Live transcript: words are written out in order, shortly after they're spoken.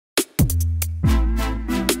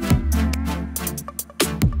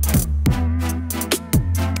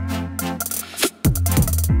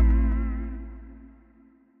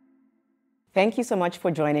Thank you so much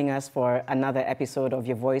for joining us for another episode of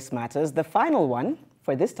Your Voice Matters, the final one,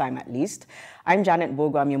 for this time at least. I'm Janet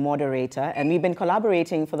Mbugua, I'm your moderator, and we've been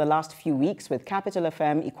collaborating for the last few weeks with Capital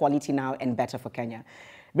FM, Equality Now, and Better for Kenya,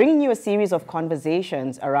 bringing you a series of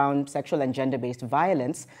conversations around sexual and gender-based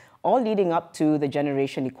violence, all leading up to the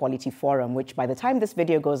Generation Equality Forum, which by the time this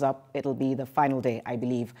video goes up, it'll be the final day, I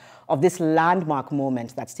believe, of this landmark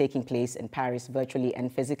moment that's taking place in Paris, virtually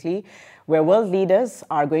and physically, where world leaders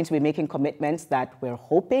are going to be making commitments that we're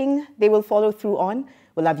hoping they will follow through on.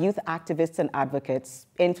 We'll have youth activists and advocates,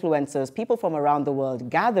 influencers, people from around the world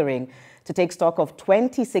gathering to take stock of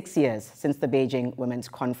 26 years since the Beijing Women's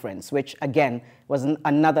Conference, which again was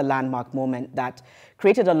another landmark moment that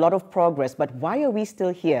created a lot of progress. But why are we still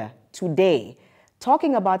here today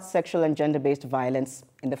talking about sexual and gender-based violence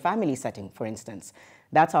in the family setting, for instance?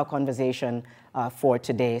 That's our conversation for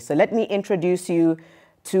today. So let me introduce you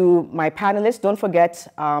to my panelists. Don't forget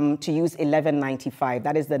to use 1195.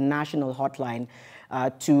 That is the national hotline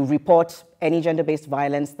to report any gender-based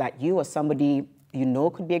violence that you or somebody you know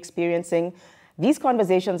could be experiencing. These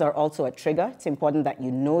conversations are also a trigger. It's important that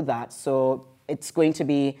you know that. So it's going to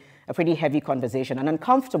be a pretty heavy conversation, an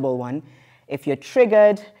uncomfortable one. If you're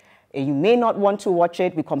triggered, you may not want to watch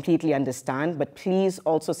it. We completely understand. But please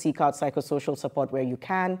also seek out psychosocial support where you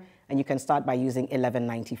can. And you can start by using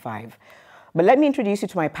 1195. But let me introduce you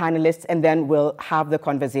to my panelists, and then we'll have the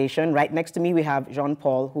conversation. Right next to me, we have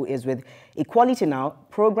Jean-Paul, who is with Equality Now,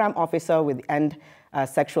 Program Officer with End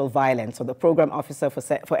Sexual Violence, or the Program Officer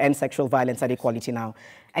for End Sexual Violence at Equality Now.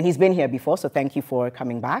 And he's been here before, so thank you for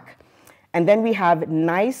coming back. And then we have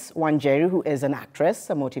Nyce Njeri, who is an actress,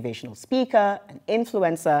 a motivational speaker, an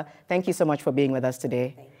influencer. Thank you so much for being with us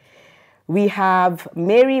today. We have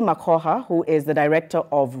Mary Makokha, who is the director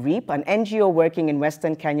of REAP, an NGO working in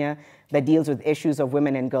Western Kenya that deals with issues of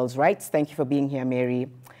women and girls' rights. Thank you for being here, Mary.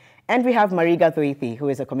 And we have Mariga Thoithi, who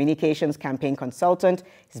is a communications campaign consultant.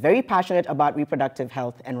 He's very passionate about reproductive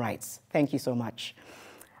health and rights. Thank you so much.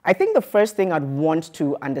 I think the first thing I'd want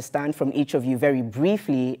to understand from each of you very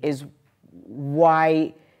briefly is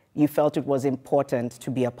why you felt it was important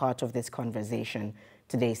to be a part of this conversation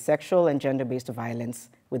today, sexual and gender-based violence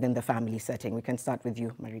within the family setting. We can start with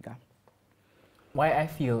you, Mariga. Why I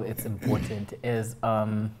feel it's important is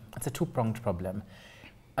it's a two-pronged problem.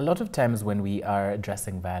 A lot of times when we are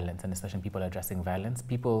addressing violence, and especially people are addressing violence,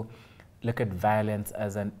 people look at violence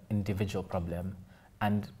as an individual problem,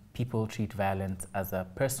 and people treat violence as a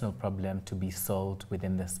personal problem to be solved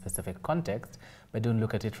within this specific context, but don't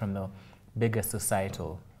look at it from the bigger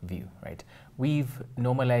societal view, right? We've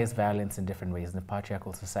normalized violence in different ways. In a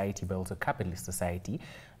patriarchal society, but also capitalist society,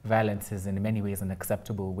 violence is in many ways an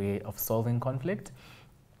acceptable way of solving conflict.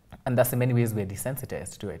 And thus in many ways we're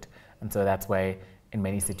desensitized to it. And so that's why in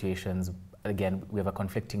many situations, again, we have a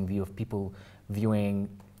conflicting view of people viewing,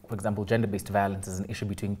 for example, gender-based violence as an issue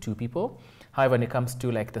between two people. However, when it comes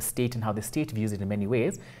to like the state and how the state views it in many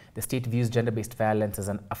ways, the state views gender-based violence as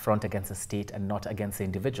an affront against the state and not against the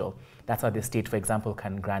individual. That's how the state, for example,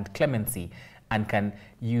 can grant clemency and can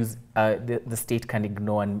use, the state can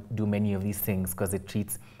ignore and do many of these things because it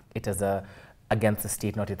treats it as against the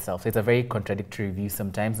state, not itself. So it's a very contradictory view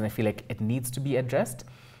sometimes, and I feel like it needs to be addressed,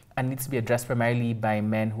 and needs to be addressed primarily by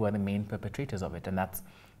men who are the main perpetrators of it. And that's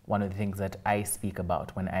one of the things that I speak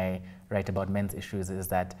about when I write about men's issues, is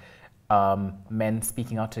that men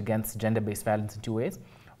speaking out against gender-based violence in two ways.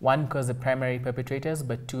 One, because they're primary perpetrators,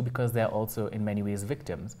 but two, because they're also in many ways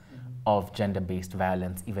victims of gender-based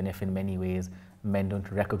violence, even if in many ways men don't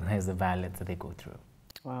recognize the violence that they go through.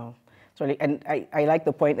 Wow. Sorry, and I like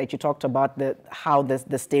the point that you talked about, how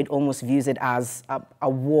the state almost views it as a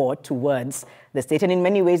war towards the state. And in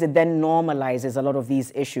many ways, it then normalizes a lot of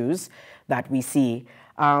these issues that we see.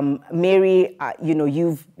 Mary, you know,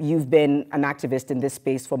 you've been an activist in this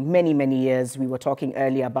space for many, many years. We were talking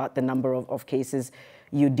earlier about the number of cases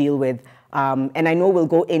you deal with. And I know we'll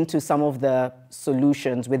go into some of the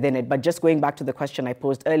solutions within it, but just going back to the question I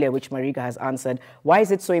posed earlier, which Mariga has answered, why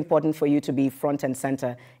is it so important for you to be front and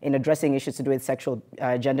center in addressing issues to do with sexual,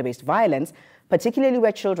 gender-based violence, particularly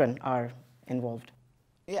where children are involved?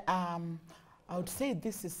 Yeah, I would say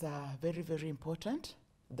this is very, very important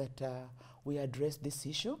that we address this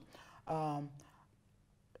issue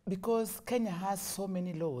because Kenya has so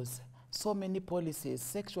many laws, so many policies,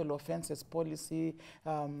 sexual offences policy,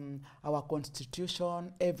 our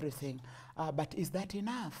constitution, everything. But is that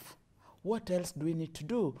enough? What else do we need to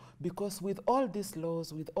do? Because with all these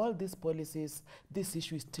laws, with all these policies, this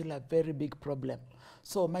issue is still a very big problem.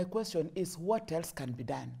 So my question is, what else can be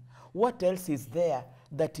done? What else is there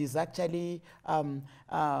that is actually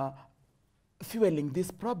fueling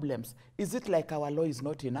these problems? Is it like our law is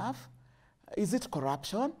not enough? Is it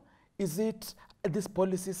corruption? Is it these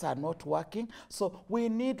policies are not working? So we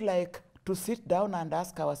need like to sit down and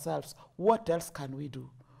ask ourselves, what else can we do?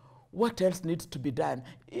 What else needs to be done?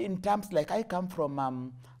 In terms, like I come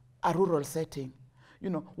from a rural setting. You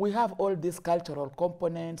know, we have all these cultural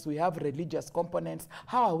components, we have religious components.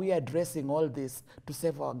 How are we addressing all this to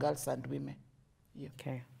save our girls and women? Yeah.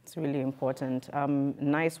 Okay, it's really important.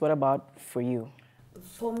 Nyce, what about for you?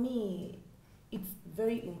 For me, it's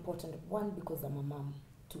very important. One, because I'm a mom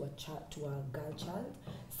to a girl child.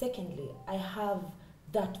 Secondly, I have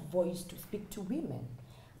that voice to speak to women.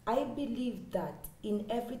 I believe that in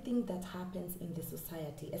everything that happens in the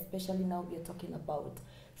society, especially now we are talking about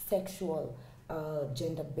sexual,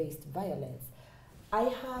 gender-based violence, I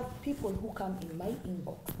have people who come in my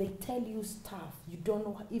inbox, they tell you stuff, you don't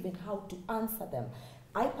know even how to answer them.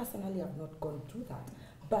 I personally have not gone through that,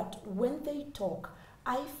 but when they talk,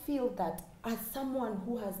 I feel that as someone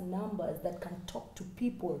who has numbers that can talk to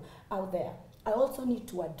people out there, I also need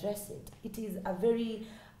to address it. It is a very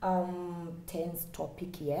tense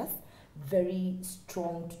topic, yes, very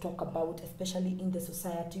strong to talk about, especially in the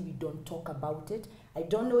society. We don't talk about it. I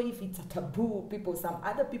don't know if it's a taboo. Some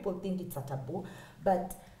other people think it's a taboo,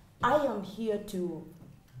 but I am here to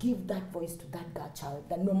give that voice to that girl child,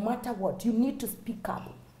 that no matter what, you need to speak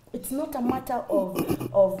up. It's not a matter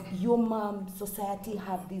of your mom, society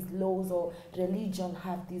have these laws, or religion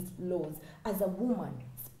have these laws. As a woman,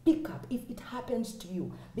 speak up if it happens to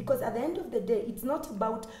you. Because at the end of the day, it's not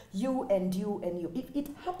about you and you and you. If it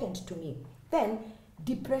happened to me, then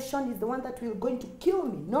depression is the one that will going to kill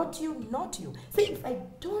me, not you, not you. So if I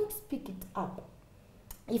don't speak it up,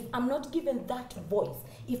 if I'm not given that voice,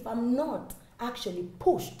 if I'm not actually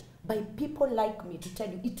pushed by people like me to tell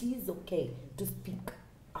you it is okay to speak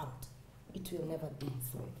out, it will never be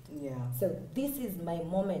solved. Yeah. So this is my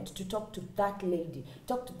moment to talk to that lady,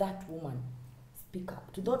 talk to that woman, speak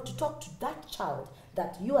up, to talk to that child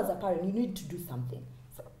that you as a parent, you need to do something.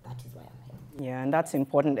 So that is why I'm here. Yeah, and that's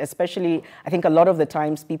important, especially, I think a lot of the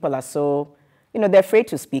times people are so, they're afraid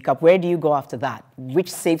to speak up. Where do you go after that? Which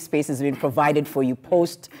safe space has been provided for you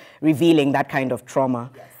post-revealing that kind of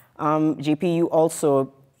trauma? Yes. JP, you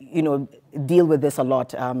also, deal with this a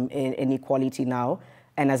lot in equality now.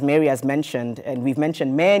 And as Mary has mentioned, and we've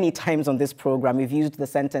mentioned many times on this program, we've used the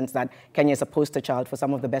sentence that Kenya is a poster child for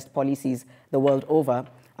some of the best policies the world over.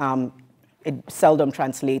 It seldom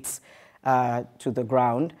translates to the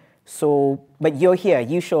ground. So, but you're here,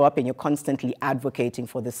 you show up and you're constantly advocating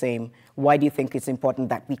for the same. Why do you think it's important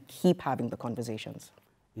that we keep having the conversations?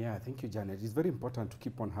 Yeah, thank you, Janet. It's very important to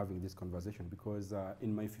keep on having this conversation because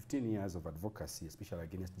in my 15 years of advocacy, especially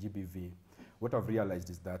against GBV, what I've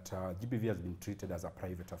realized is that GBV has been treated as a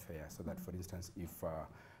private affair. So that, for instance, if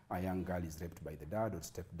a young girl is raped by the dad or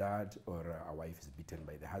stepdad, or a wife is beaten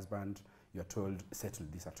by the husband, you're told, settle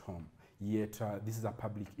this at home. Yet this is a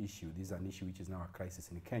public issue. This is an issue which is now a crisis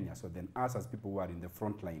in Kenya. So then us as people who are in the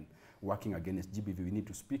front line working against GBV, we need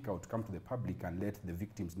to speak out, come to the public and let the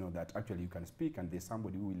victims know that actually you can speak and there's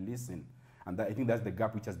somebody who will listen. And that, I think that's the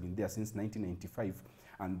gap which has been there since 1995.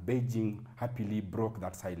 And Beijing happily broke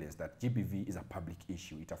that silence, that GBV is a public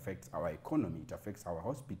issue. It affects our economy, it affects our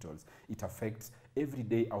hospitals, it affects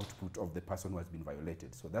everyday output of the person who has been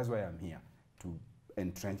violated. So that's why I'm here, to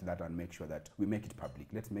entrench that and make sure that we make it public.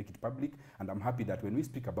 Let's make it public. And I'm happy that when we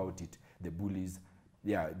speak about it, the bullies,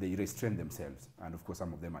 yeah, they restrain themselves. And of course,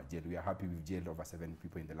 some of them are jailed. We are happy we've jailed over 7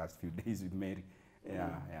 people in the last few days with Mary. Yeah,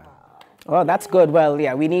 yeah. Oh, that's good. Well,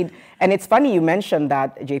 yeah, we need, and it's funny you mentioned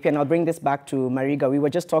that, JP, and I'll bring this back to Mariga. We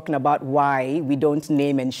were just talking about why we don't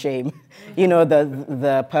name and shame,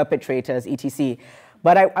 the perpetrators, etc.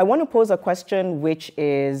 But I want to pose a question, which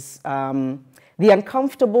is the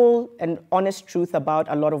uncomfortable and honest truth about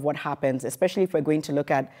a lot of what happens, especially if we're going to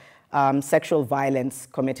look at sexual violence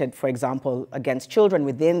committed, for example, against children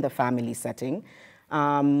within the family setting.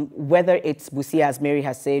 Whether it's Busia, as Mary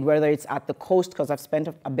has said, whether it's at the coast, because I've spent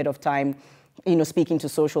a bit of time, speaking to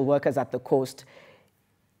social workers at the coast,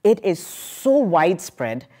 it is so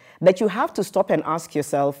widespread that you have to stop and ask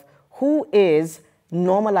yourself, who is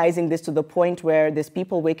normalizing this to the point where there's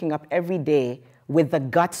people waking up every day with the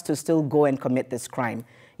guts to still go and commit this crime?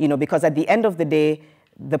 Because at the end of the day,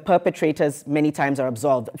 the perpetrators many times are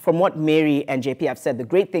absolved. From what Mary and JP have said, the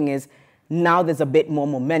great thing is, now there's a bit more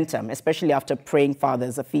momentum, especially after Praying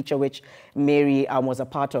Fathers, a feature which Mary was a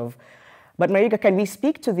part of. But Mariga, can we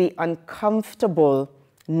speak to the uncomfortable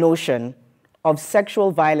notion of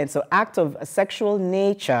sexual violence or act of a sexual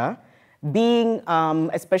nature being,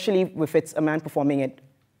 especially if it's a man performing it,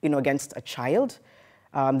 against a child?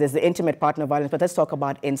 There's the intimate partner violence, but let's talk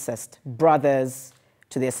about incest, brothers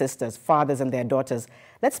to their sisters, fathers and their daughters.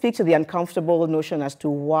 let's speak to the uncomfortable notion as to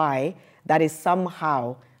why that is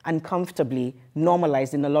somehow uncomfortably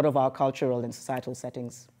normalized in a lot of our cultural and societal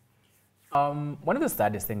settings. One of the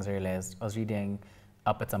saddest things I realized, I was reading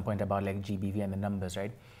up at some point about like GBV and the numbers,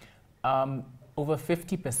 right? Over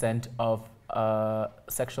 50% of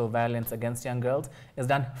sexual violence against young girls is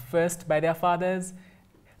done first by their fathers,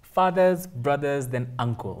 brothers, then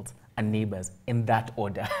uncles and neighbors, in that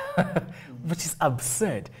order, which is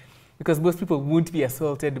absurd because most people won't be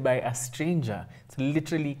assaulted by a stranger. It's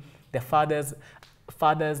literally their fathers,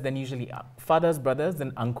 then usually fathers, brothers,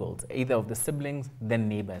 then uncles, either of the siblings, then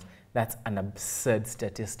neighbors. That's an absurd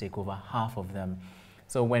statistic, over half of them.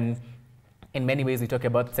 So when, in many ways, we talk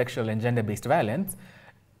about sexual and gender-based violence,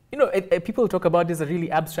 you know, people talk about this as a really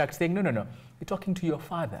abstract thing. No. You're talking to your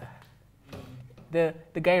father. The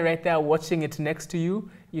guy right there watching it next to you,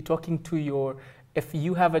 you're talking to your, if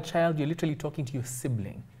you have a child, you're literally talking to your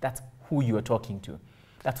sibling. That's who you are talking to.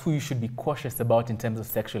 That's who you should be cautious about in terms of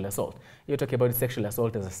sexual assault. You're talking about sexual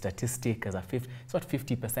assault as a statistic, as a it's not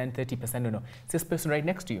 50%, 30%, no. It's this person right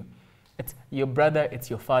next to you. It's your brother, it's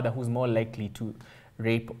your father who's more likely to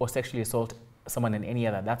rape or sexually assault someone than any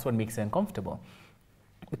other. That's what makes it uncomfortable.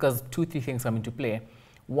 Because 2-3 things come into play.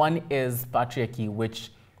 One is patriarchy,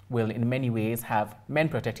 which will in many ways have men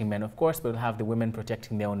protecting men, of course, but will have the women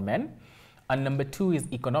protecting their own men. And number 2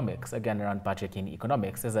 is economics, again around patriarchy and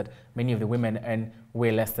economics, is that many of the women earn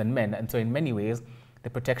way less than men. And so in many ways, the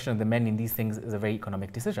protection of the men in these things is a very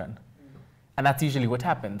economic decision. And that's usually what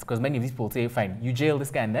happens, because many of these people say, fine, you jail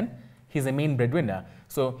this guy and then he's a main breadwinner.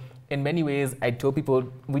 So in many ways, I tell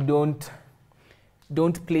people, we don't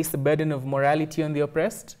place the burden of morality on the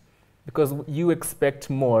oppressed, because you expect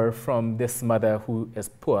more from this mother who is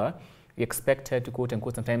poor. You expect her to, quote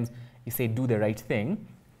unquote, sometimes you say, do the right thing.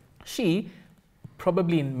 She,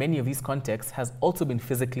 probably in many of these contexts, has also been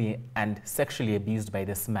physically and sexually abused by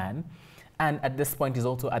this man, and at this point is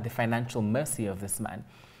also at the financial mercy of this man.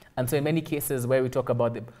 And so in many cases where we talk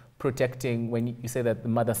about the protecting, when you say that the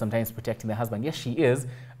mother sometimes protecting the husband, yes, she is,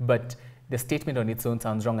 but the statement on its own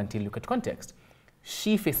sounds wrong until you look at context.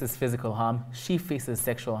 She faces physical harm, she faces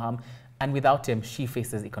sexual harm, and without him, she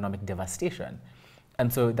faces economic devastation.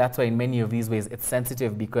 And so that's why in many of these ways it's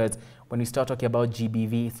sensitive, because when we start talking about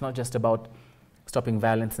GBV, it's not just about stopping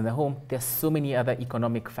violence in the home. There's so many other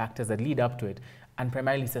economic factors that lead up to it. And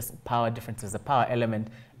primarily it's just power differences. The power element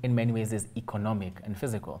in many ways is economic and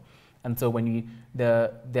physical. And so when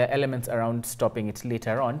there are elements around stopping it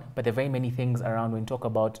later on, but there are very many things around when we talk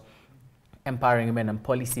about empowering women and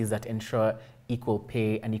policies that ensure equal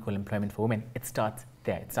pay and equal employment for women. It starts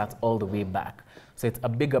there. It starts all the way back. So it's a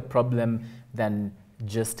bigger problem than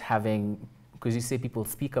just having, because you say people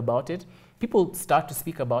speak about it. People start to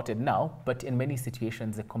speak about it now, but in many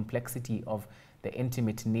situations, the complexity of the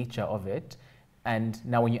intimate nature of it, and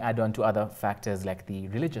now when you add on to other factors like the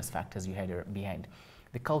religious factors you hide behind,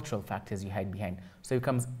 the cultural factors you hide behind. So it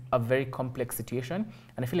becomes a very complex situation,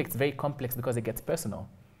 and I feel like it's very complex because it gets personal.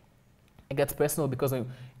 It gets personal because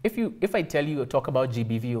if I tell you or talk about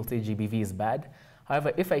GBV, you'll say GBV is bad.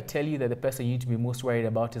 However, if I tell you that the person you need to be most worried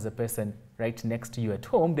about is a person right next to you at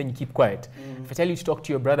home, then you keep quiet. If I tell you to talk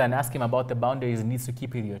to your brother and ask him about the boundaries he needs to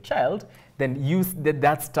keep with your child, then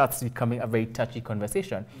that starts becoming a very touchy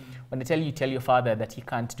conversation. When I tell your father that he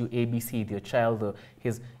can't do ABC with your child, or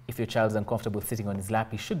if your child is uncomfortable sitting on his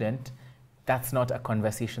lap, he shouldn't, that's not a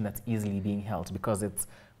conversation that's easily being held, because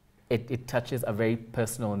it touches a very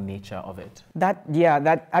personal nature of it. That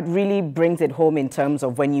really brings it home in terms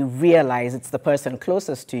of when you realize it's the person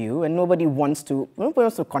closest to you, and nobody wants to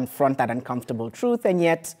confront that uncomfortable truth, and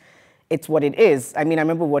yet it's what it is. I mean, I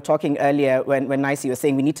remember we were talking earlier when Nyce was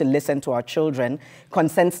saying we need to listen to our children.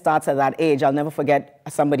 Consent starts at that age. I'll never forget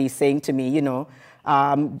somebody saying to me,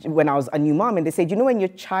 when I was a new mom, and they said, when your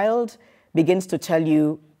child begins to tell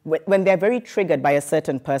you, when they're very triggered by a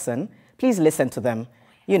certain person, please listen to them.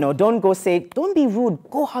 Don't go say, don't be rude,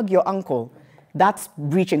 go hug your uncle. That's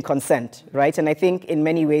breaching consent, right? And I think in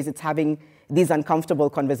many ways it's having these uncomfortable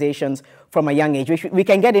conversations from a young age. We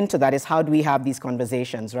can get into that, is how do we have these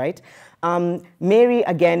conversations, right? Mary,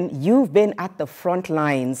 again, you've been at the front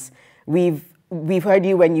lines. We've heard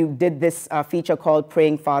you when you did this feature called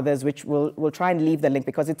Praying Fathers, which we'll try and leave the link,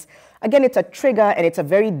 because it's a trigger, and it's a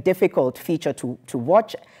very difficult feature to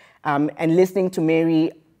watch. And listening to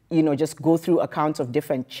Mary, just go through accounts of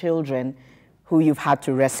different children who you've had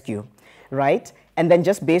to rescue, right? And then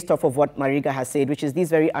just based off of what Mariga has said, which is these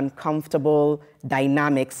very uncomfortable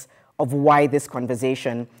dynamics of why this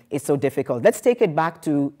conversation is so difficult. Let's take it back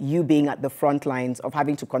to you being at the front lines of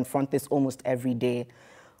having to confront this almost every day.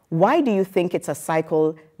 Why do you think it's a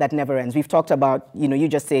cycle that never ends? We've talked about, you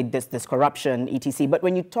just said this corruption, etc. But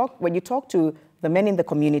when you talk to the men in the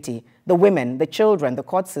community, the women, the children, the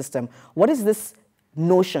court system, what is this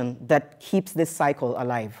notion that keeps this cycle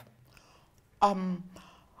alive? I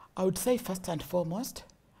would say first and foremost,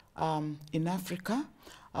 in Africa,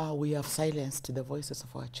 we have silenced the voices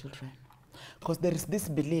of our children. Because there is this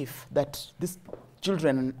belief that these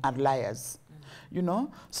children are liars.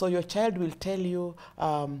 So your child will tell you,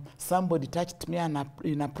 somebody touched me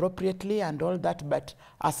inappropriately and all that, but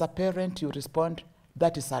as a parent, you respond,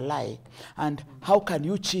 that is a lie. And how can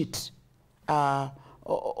you cheat for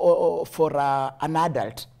an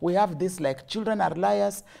adult? We have this, like, children are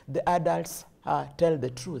liars, the adults tell the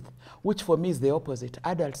truth, which for me is the opposite.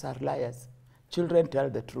 Adults are liars, children tell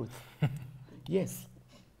the truth. Yes.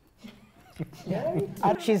 Yeah.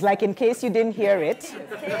 She's like, in case you didn't hear it.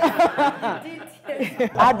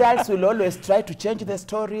 Adults will always try to change the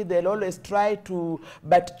story. They'll always try to,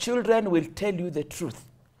 but children will tell you the truth.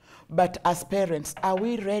 But as parents, are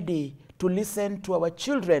we ready to listen to our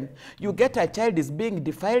children? You get a child is being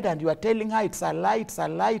defiled and you are telling her it's a lie, it's a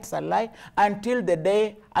lie, it's a lie, until the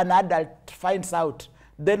day an adult finds out.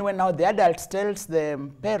 Then when now the adult tells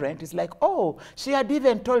the parent, it's like, oh, she had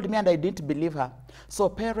even told me and I didn't believe her. So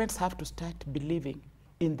parents have to start believing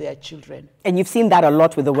in their children. And you've seen that a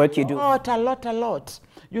lot with the work you do. Oh, a lot.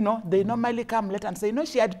 They normally come later and say,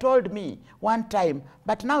 she had told me one time,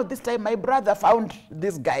 but now this time my brother found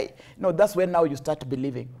this guy. That's when now you start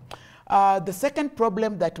believing. The second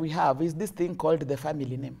problem that we have is this thing called the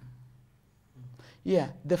family name. Yeah,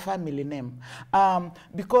 the family name.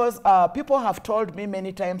 Because people have told me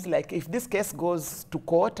many times, like, if this case goes to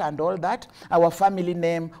court and all that, our family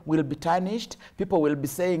name will be tarnished. People will be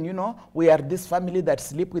saying, we are this family that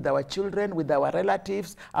sleep with our children, with our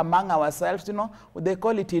relatives, among ourselves, They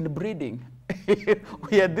call it inbreeding.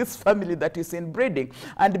 We are this family that is inbreeding.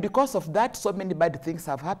 And because of that, so many bad things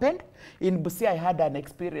have happened. In Busia, I had an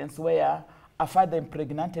experience where a father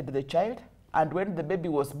impregnated the child, and when the baby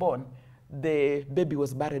was born, the baby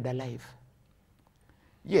was buried alive.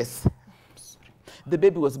 Yes. The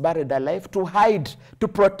baby was buried alive to hide, to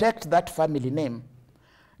protect that family name.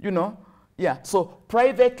 Yeah. So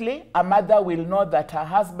privately, a mother will know that her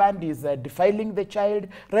husband is defiling the child.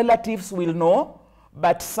 Relatives will know,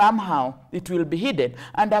 but somehow it will be hidden.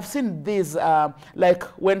 And I've seen this, like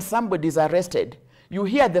when somebody is arrested, you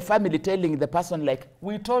hear the family telling the person, like,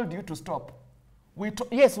 we told you to stop.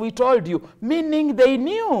 Yes, we told you, meaning they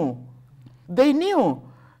knew. They knew,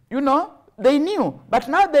 they knew. But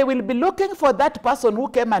now they will be looking for that person who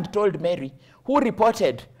came and told Mary, who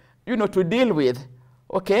reported, to deal with,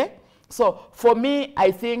 okay? So for me,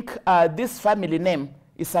 I think this family name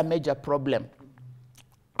is a major problem.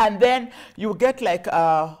 And then you get like,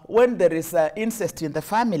 when there is incest in the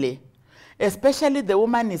family, especially the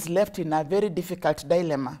woman is left in a very difficult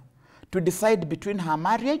dilemma to decide between her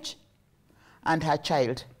marriage and her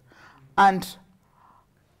child. And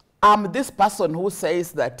I'm this person who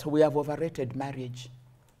says that we have overrated marriage.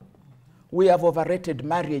 We have overrated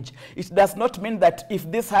marriage. It does not mean that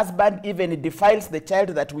if this husband even defiles the child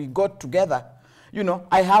that we got together,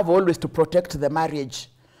 I have always to protect the marriage,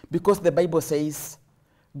 because the Bible says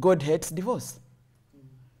God hates divorce.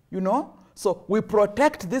 So we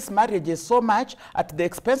protect these marriages so much at the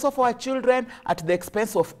expense of our children, at the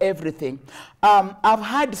expense of everything. I've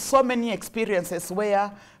had so many experiences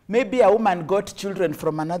where maybe a woman got children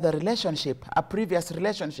from another relationship, a previous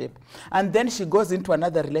relationship, and then she goes into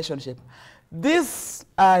another relationship. This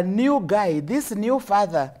new guy, this new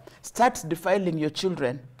father starts defiling your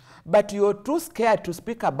children, but you're too scared to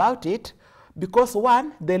speak about it because,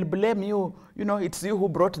 one, they'll blame you, it's you who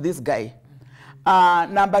brought this guy.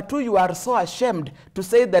 Number two, you are so ashamed to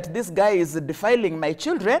say that this guy is defiling my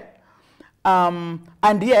children,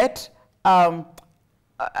 and yet I'm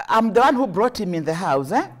the one who brought him in the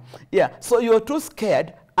house. Yeah, so you're too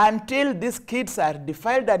scared until these kids are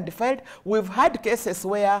defiled and defiled. We've had cases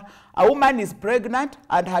where a woman is pregnant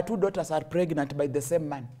and her two daughters are pregnant by the same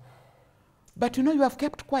man. But you have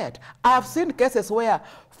kept quiet. I've seen cases where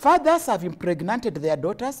fathers have impregnated their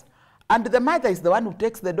daughters, and the mother is the one who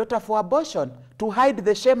takes the daughter for abortion to hide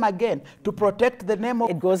the shame again, to protect the name of...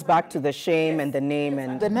 It goes back to the shame and the name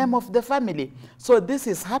and... the name of the family. So this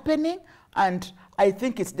is happening, and I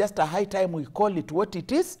think it's just a high time we call it what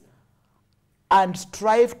it is and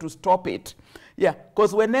strive to stop it. Yeah,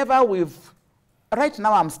 because whenever right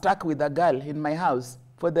now I'm stuck with a girl in my house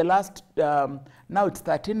for the last, now it's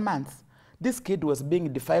 13 months. This kid was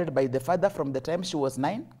being defiled by the father from the time she was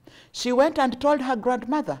 9. She went and told her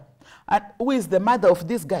grandmother, who is the mother of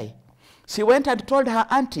this guy. She went and told her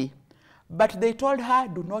auntie. But they told her,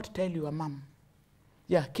 do not tell your mom.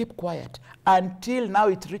 Yeah, keep quiet. Until now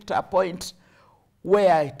it reached a point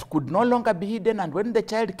where it could no longer be hidden, and when the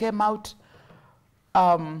child came out,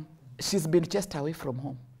 she's been chased away from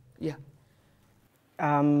home. Yeah.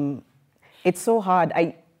 It's so hard.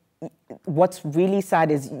 What's really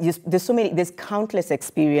sad is there's countless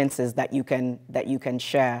experiences that you can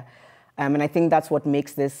share, and I think that's what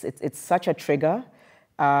makes this. It's such a trigger.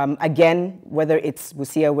 Again, whether it's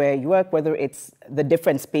Busia where you work, whether it's the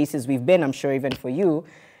different spaces we've been, I'm sure even for you,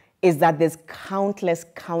 is that there's countless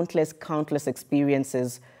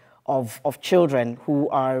experiences of children who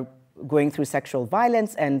are going through sexual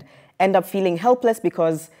violence and end up feeling helpless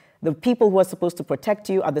because the people who are supposed to protect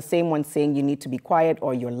you are the same ones saying you need to be quiet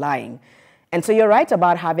or you're lying. And so you're right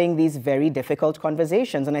about having these very difficult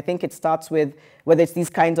conversations. And I think it starts with whether it's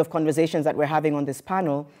these kinds of conversations that we're having on this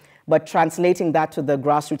panel, but translating that to the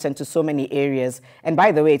grassroots and to so many areas. And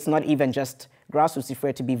by the way, it's not even just grassroots, if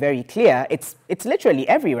we're to be very clear. It's literally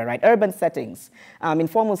everywhere, right? Urban settings,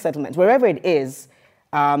 informal settlements, wherever it is,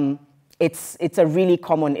 it's a really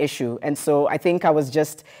common issue. And so I think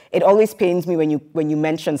it always pains me when you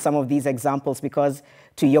mention some of these examples, because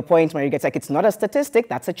to your point, Mariga, it's not a statistic,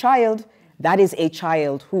 that's a child. That is a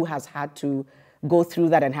child who has had to go through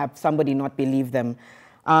that and have somebody not believe them.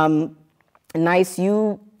 Nyce,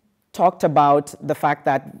 you talked about the fact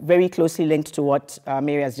that, very closely linked to what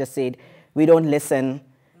Mary has just said, we don't listen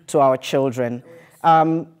to our children.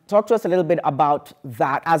 Talk to us a little bit about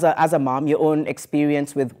that as a mom, your own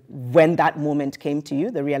experience with when that moment came to you,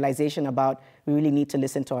 the realization about we really need to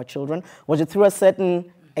listen to our children. Was it through a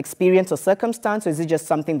certain experience or circumstance, or is it just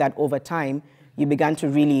something that over time you began to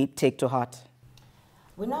really take to heart?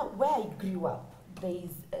 Where I grew up, there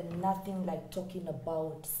is nothing like talking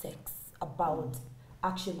about sex, about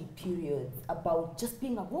actually periods, about just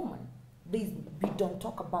being a woman. We don't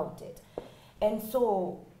talk about it. And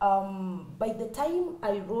so by the time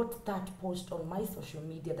I wrote that post on my social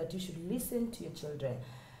media that you should listen to your children,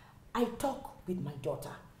 I talk with my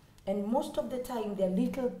daughter. And most of the time, there are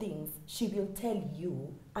little things she will tell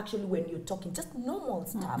you, actually when you're talking, just normal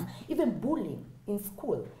stuff, even bullying in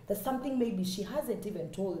school. There's something maybe she hasn't even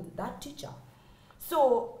told that teacher.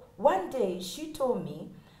 So one day she told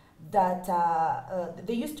me that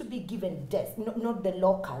they used to be given desks, not the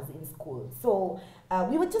lockers in school. So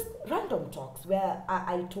we were just random talks where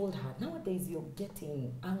I told her, nowadays you're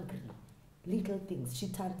getting angry, little things. She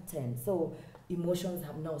turned 10, so emotions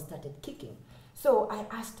have now started kicking. So I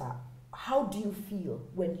asked her, how do you feel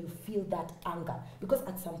when you feel that anger? Because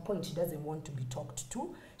at some point she doesn't want to be talked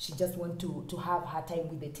to. She just wants to have her time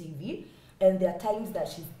with the TV. And there are times that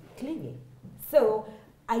she's clingy. So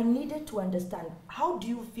I needed to understand, how do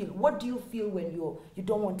you feel? What do you feel when you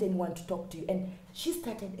don't want anyone to talk to you? And she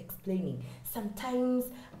started explaining. Sometimes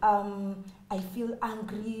I feel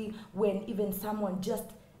angry when even someone just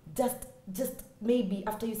maybe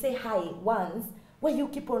after you say hi once, where you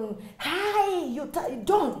keep on, hi, you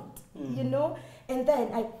don't, you know? And then,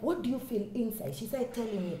 what do you feel inside? She started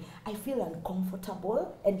telling me, I feel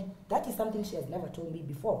uncomfortable. And that is something she has never told me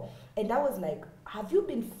before. And I was like, have you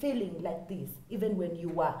been feeling like this even when you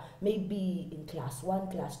were maybe in class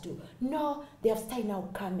 1, class 2? No, they have started now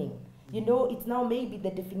coming. You know, it's now maybe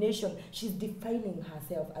the definition. She's defining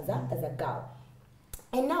herself as a girl.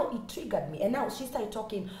 And now it triggered me. And now she started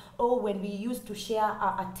talking, when we used to share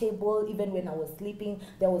a table, even when I was sleeping,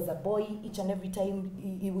 there was a boy, each and every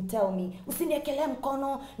time he would tell me, usiniekele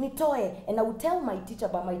mkono, nitoe. And I would tell my teacher,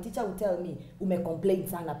 but my teacher would tell me, complain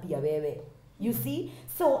sana pia wewe. You see?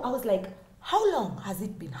 So I was like, how long has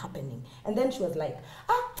it been happening? And then she was like,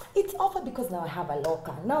 it's over because now I have a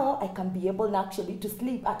locker. Now I can be able actually to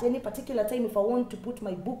sleep at any particular time. If I want to put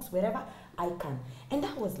my books wherever, I can. And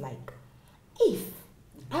I was like, if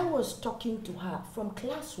I was talking to her from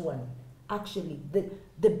class 1, actually,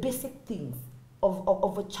 the basic things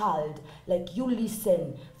of a child, like you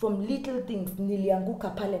listen from little things,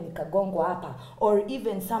 nilianguka pale nikagongwa hapa, or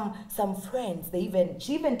even some friends,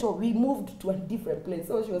 she even told, we moved to a different place.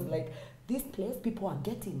 So she was like, this place, people are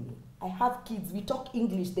getting me. I have kids, we talk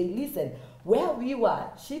English, they listen. Where we were,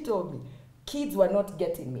 she told me, kids were not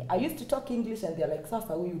getting me. I used to talk English and they're like,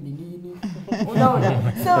 Sasa huyu ni nini?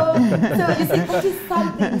 So you see, that is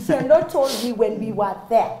something she had not told me when we were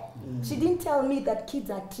there. She didn't tell me that kids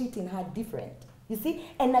are treating her different. You see?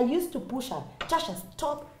 And I used to push her, Chasha,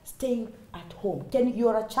 stop staying at home.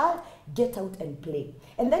 You're a child, get out and play.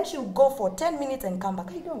 And then she'll go for 10 minutes and come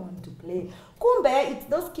back. I don't want to play. Kumbe,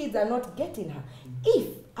 those kids are not getting her. If,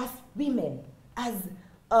 as women, as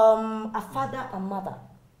a father and mother,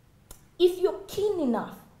 if you're keen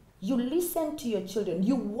enough You listen to your children.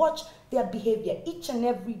 You watch their behavior each and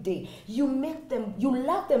every day. You make them, you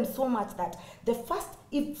love them so much that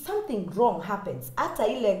if something wrong happens, hata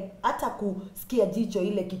kusikia jicho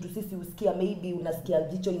ile kitu sisi usikia, maybe unasikia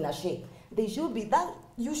jicho ina shake,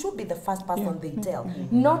 you should be the first person they tell,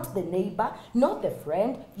 not the neighbor, not the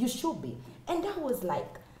friend. You should be. And that was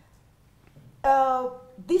like,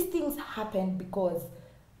 these things happened because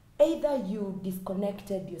either you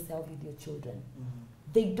disconnected yourself with your children.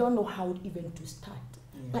 They don't know how even to start.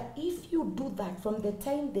 But if you do that from the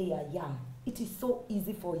time they are young, it is so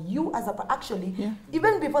easy for you as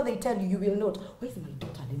even before they tell you, you will note, why is my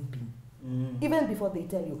daughter limping? Even before they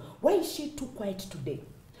tell you, why is she too quiet today?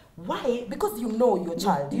 Why? Because you know your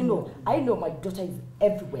child. You know, I know my daughter is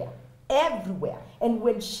everywhere. And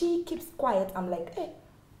when she keeps quiet, I'm like, hey,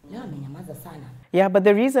 yeah, but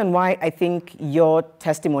the reason why I think your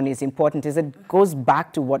testimony is important is it goes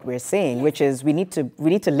back to what we're saying, which is we need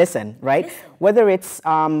to listen, right? Whether it's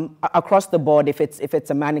across the board, if it's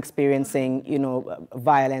a man experiencing, you know,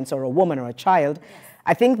 violence, or a woman or a child,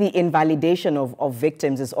 I think the invalidation of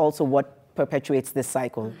victims is also what perpetuates this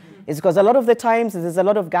cycle. It's because a lot of the times there's a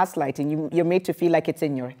lot of gaslighting. You're made to feel like it's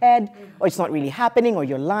in your head, or it's not really happening, or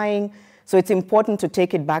you're lying. So it's important to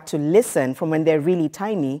take it back to listen from when they're really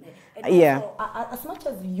tiny. And also, as much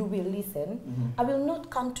as you will listen, I will not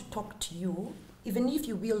come to talk to you, even if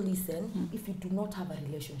you will listen, if you do not have a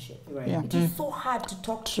relationship. It is so hard to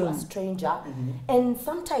talk to a stranger. And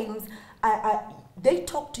sometimes they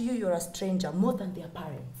talk to you, you're a stranger, more than their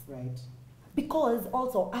parents. Because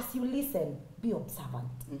also, as you listen, be observant.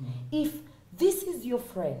 If this is your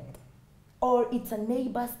friend, or it's a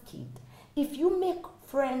neighbor's kid, if you make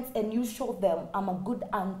friends and you show them, I'm a good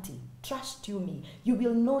auntie, trust me, you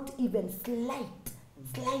will not even slight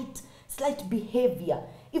behavior.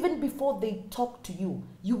 Even before they talk to you,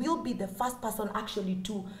 you will be the first person actually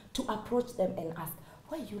to approach them and ask,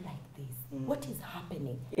 why are you like this? What is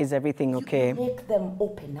happening? Is everything okay? You make them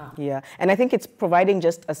open up. Yeah, and I think it's providing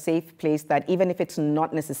just a safe place that even if it's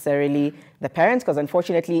not necessarily the parents, because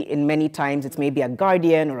unfortunately in many times it's maybe a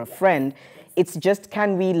guardian or a friend, it's just,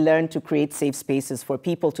 can we learn to create safe spaces for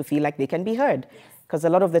people to feel like they can be heard? Because a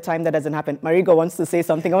lot of the time that doesn't happen. Mariga wants to say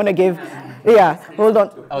something. I want to give, hold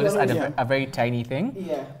on. I'll just add a very tiny thing.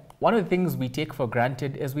 One of the things we take for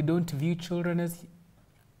granted is we don't view children as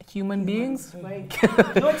human beings.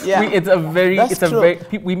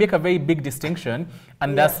 We make a very big distinction,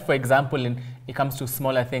 and that's, for example, when it comes to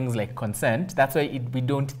smaller things like consent. That's why we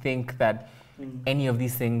don't think that any of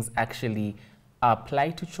these things actually apply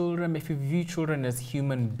to children. If you view children as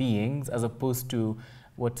human beings as opposed to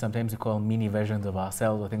what sometimes we call mini versions of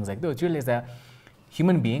ourselves or things like those, you realize they're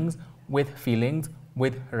human beings with feelings,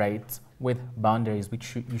 with rights, with boundaries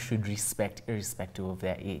which you should respect irrespective of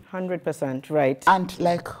their age. 100% right. And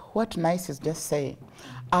like what Nyce is just saying,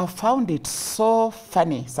 I found it so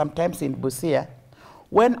funny sometimes in Busia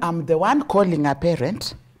when I'm the one calling a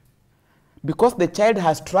parent because the child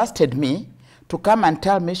has trusted me to come and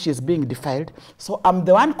tell me she's being defiled. So I'm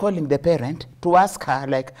the one calling the parent to ask her,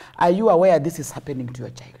 like, are you aware this is happening to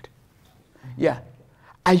your child?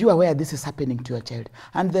 Are you aware this is happening to your child?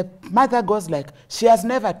 And the mother goes like, she has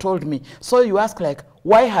never told me. So you ask like,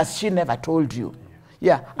 why has she never told you?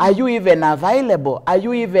 Are you even available? Are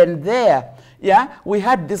you even there? We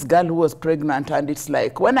had this girl who was pregnant, and it's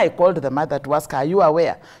like, when I called the mother to ask her, are you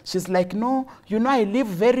aware? She's like, no, you know, I leave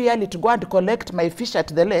very early to go and collect my fish at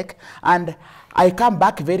the lake, and I come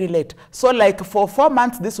back very late. So like for 4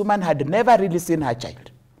 months, this woman had never really seen her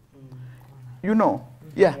child. You know,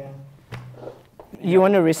 You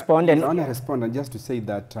want to respond? I want to respond, and just to say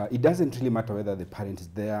that it doesn't really matter whether the parent is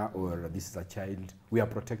there or this is a child. We are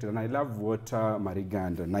protected, and I love what Mariga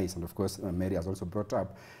and Nyce, and of course Mary has also brought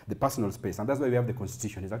up, the personal space, and that's why we have the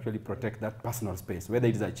Constitution, is actually protect that personal space, whether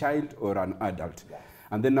it is a child or an adult.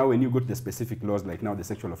 And then now when you go to the specific laws, like now the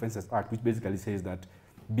Sexual Offences Act, which basically says that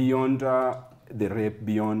beyond the rape,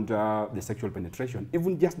 beyond the sexual penetration,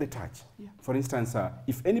 even just the touch. For instance,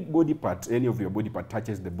 if any body part, any of your body part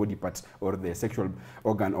touches the body part or the sexual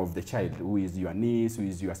organ of the child, who is your niece, who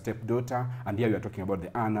is your stepdaughter, and here we are talking about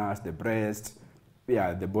the anus, the breast,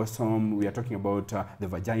 the bosom, we are talking about the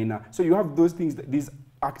vagina. So you have those things, these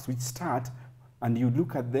acts which start, and you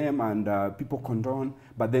look at them and people condone,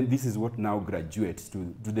 but then this is what now graduates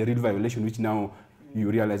to the real violation, which now you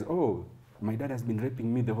realize, oh, my dad has been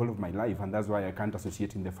raping me the whole of my life, and that's why I can't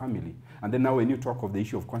associate in the family. And then now when you talk of the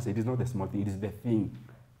issue of consent, it is not the small thing, it is the thing.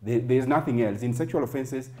 There's nothing else. In sexual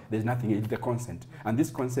offenses, there's nothing else, it's the consent. And this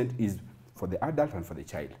consent is for the adult and for the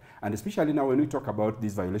child. And especially now when we talk about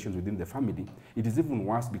these violations within the family, it is even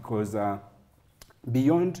worse because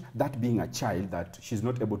beyond that being a child, that she's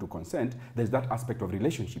not able to consent, there's that aspect of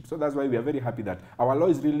relationship. So that's why we are very happy that our law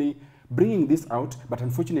is really bringing this out, but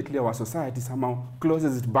unfortunately our society somehow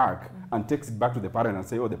closes it back and takes it back to the parent and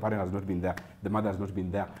say, oh, the parent has not been there, the mother has not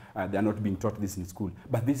been there, they are not being taught this in school.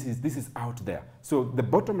 But this is out there. So the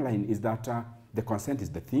bottom line is that the consent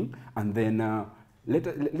is the thing, and then let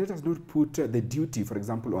us not put the duty, for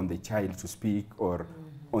example, on the child to speak, or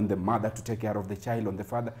on the mother to take care of the child, on the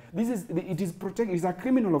father. It's a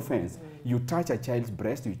criminal offense. You touch a child's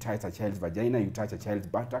breast, you touch a child's vagina, you touch a child's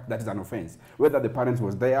buttock, that is an offense. Whether the parents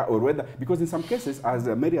was there or whether, because in some cases, as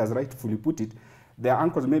Mary has rightfully put it, their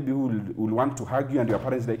uncles maybe will want to hug you and your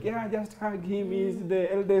parents like, yeah, just hug him, he's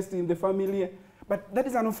the eldest in the family. But that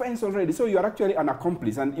is an offense already. So you are actually an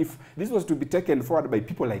accomplice. And if this was to be taken forward by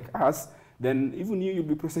people like us, then even you'll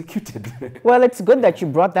be prosecuted. Well, it's good that you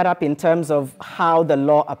brought that up in terms of how the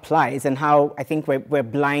law applies and how I think we're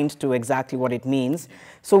blind to exactly what it means.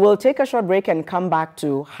 So we'll take a short break and come back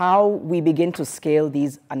to how we begin to scale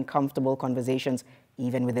these uncomfortable conversations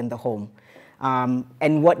even within the home,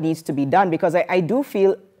 and what needs to be done, because I do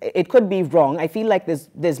feel it could be wrong. I feel like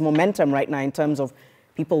there's momentum right now in terms of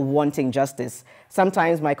people wanting justice.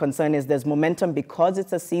 Sometimes my concern is there's momentum because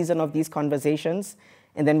it's a season of these conversations,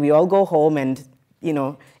 and then we all go home and, you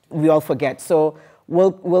know, we all forget. So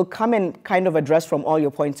we'll come and kind of address from all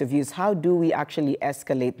your points of views, how do we actually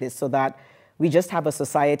escalate this so that we just have a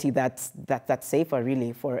society that's safer,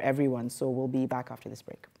 really, for everyone. So we'll be back after this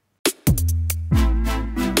break.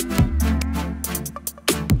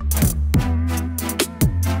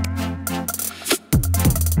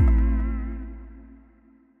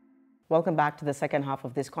 Welcome back to the second half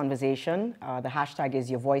of this conversation. The hashtag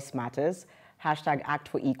is Your Voice Matters. Hashtag Act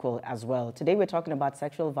for Equal as well. Today we're talking about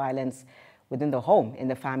sexual violence within the home, in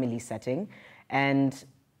the family setting. And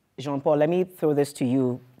Jean-Paul, let me throw this to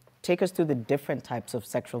you. Take us through the different types of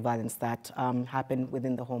sexual violence that happen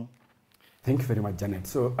within the home. Thank you very much, Janet.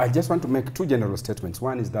 So I just want to make two general statements.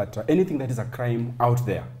 One is that anything that is a crime out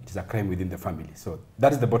there, it is a crime within the family. So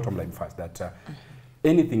that is the bottom line first, that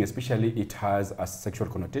anything, especially it has a sexual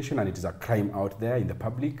connotation and it is a crime out there in the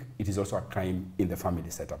public, it is also a crime in the family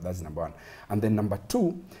setup. That's number one. And then number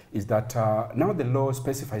two is that now the law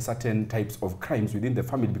specifies certain types of crimes within the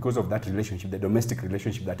family because of that relationship, the domestic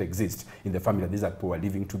relationship that exists in the family. These are people who are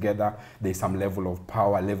living together. There's some level of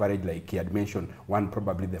power, leverage, like he had mentioned. One,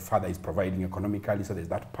 probably the father is providing economically, so there's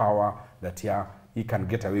that power that, yeah, he can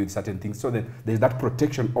get away with certain things. So then there's that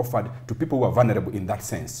protection offered to people who are vulnerable in that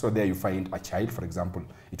sense. So there you find a child, for example,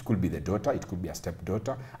 it could be the daughter, it could be a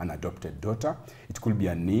stepdaughter, an adopted daughter, it could be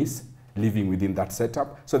a niece living within that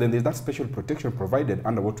setup. So then there's that special protection provided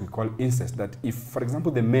under what we call incest, that if, for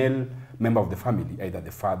example, the male member of the family, either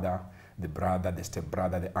the father, the brother, the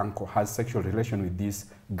stepbrother, the uncle, has sexual relation with this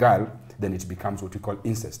girl, then it becomes what we call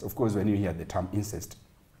incest. Of course, when you hear the term incest,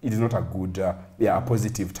 it is not a good, a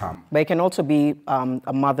positive term. But it can also be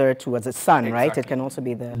a mother towards a son, exactly. Right? It can also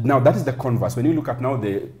be the... Now, that is the converse. When you look at now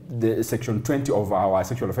the Section 20 of our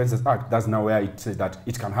Sexual Offences Act, that's now where it says that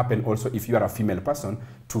it can happen also if you are a female person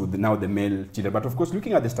to now the male children. But of course,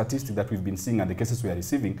 looking at the statistics that we've been seeing and the cases we are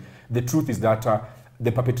receiving, the truth is that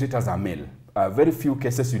the perpetrators are male. Very few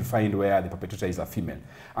cases you'll find where the perpetrator is a female.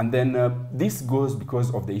 And then this goes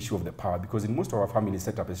because of the issue of the power, because in most of our family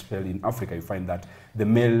setup, especially in Africa, you find that the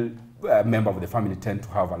male member of the family tend to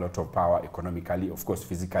have a lot of power economically, of course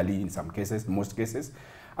physically in some cases, most cases.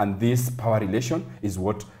 And this power relation is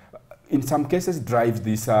what in some cases drives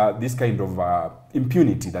this kind of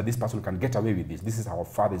impunity, that this person can get away with this. This is our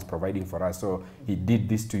father is providing for us, so he did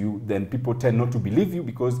this to you. Then people tend not to believe you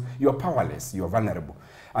because you're powerless, you're vulnerable.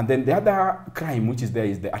 And then the other crime which is there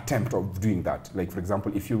is the attempt of doing that. Like, for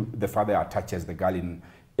example, if the father attaches the girl in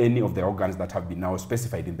any of the organs that have been now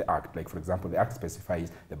specified in the Act. Like, for example, the Act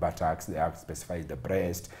specifies the buttocks, the Act specifies the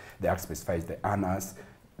breast, the Act specifies the anus,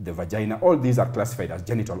 the vagina. All these are classified as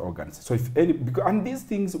genital organs. So if any, and these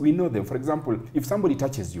things, we know them. For example, if somebody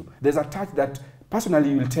touches you, there's a touch that personally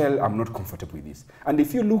you'll tell, I'm not comfortable with this. And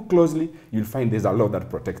if you look closely, you'll find there's a law that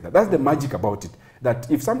protects that. That's the magic about it, that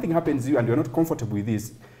if something happens to you and you're not comfortable with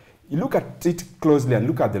this, you look at it closely and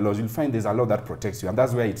look at the laws, you'll find there's a law that protects you, and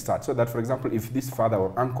that's where it starts. So that, for example, if this father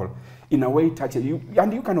or uncle, in a way, touches you,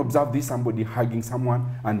 and you can observe this somebody hugging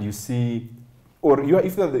someone, and you see, or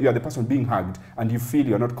if you are the person being hugged, and you feel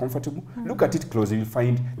you're not comfortable, look at it closely, you'll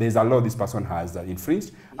find there's a law this person has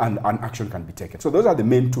infringed, and an action can be taken. So those are the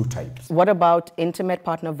main two types. What about intimate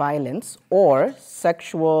partner violence or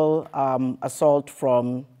sexual assault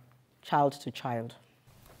from child to child?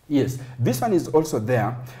 Yes, this one is also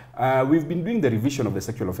there. We've been doing the revision of the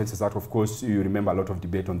Sexual Offences Act. Of course, you remember a lot of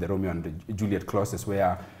debate on the Romeo and Juliet clauses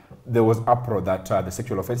where there was uproar that the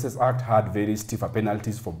Sexual Offences Act had very stiffer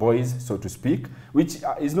penalties for boys, so to speak, which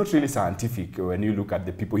is not really scientific when you look at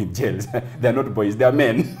the people in jails. They're not boys, they're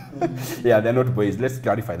men. Yeah, they're not boys. Let's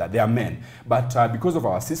clarify that. They are men. But because of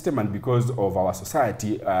our system and because of our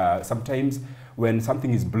society, sometimes when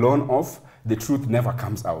something is blown off, the truth never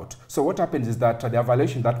comes out. So what happens is that there are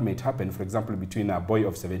violations that might happen, for example, between a boy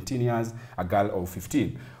of 17 years, a girl of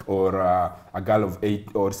 15, or a girl of 8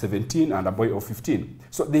 or 17 and a boy of 15.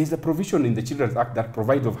 So there is a provision in the Children's Act that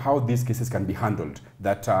provides of how these cases can be handled.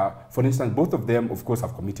 That, for instance, both of them, of course,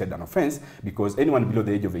 have committed an offense because anyone below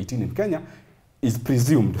the age of 18 in Kenya is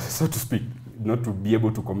presumed, so to speak, not to be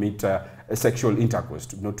able to commit sexual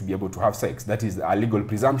intercourse, not to be able to have sex. That is a legal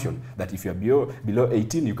presumption that if you're below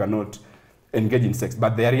 18, you cannot engage in sex.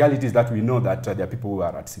 But the reality is that we know that there are people who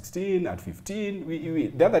are at 16, at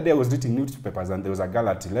 15. The other day I was reading newspapers and there was a girl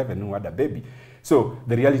at 11 who had a baby. So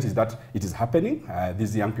the reality is that it is happening.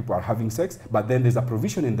 These young people are having sex, but then there's a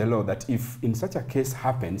provision in the law that if in such a case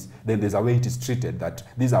happens, then there's a way it is treated, that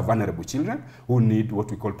these are vulnerable children who need what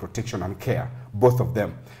we call protection and care, both of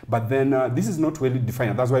them. But then this is not really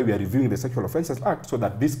defined. That's why we are reviewing the Sexual Offences Act so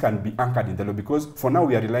that this can be anchored in the law, because for now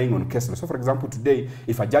we are relying on case law. So for example, today,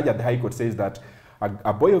 if a judge at the High Court says that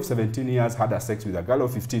a boy of 17 years had a sex with a girl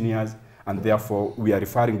of 15 years, and therefore we are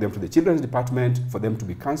referring them to the Children's Department for them to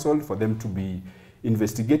be cancelled, for them to be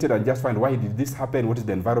investigated and just find why did this happen, what is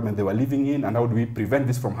the environment they were living in, and how do we prevent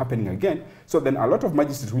this from happening again. So then a lot of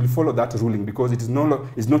magistrates will follow that ruling because it is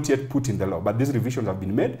not yet put in the law. But these revisions have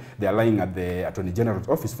been made. They are lying at the Attorney General's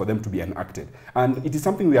office for them to be enacted. And it is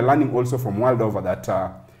something we are learning also from world over, that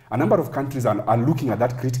a number of countries are looking at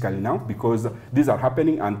that critically now because these are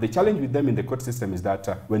happening. And the challenge with them in the court system is that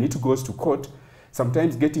when it goes to court,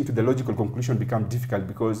 sometimes getting to the logical conclusion becomes difficult,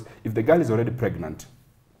 because if the girl is already pregnant,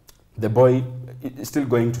 the boy is still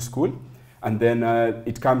going to school, and then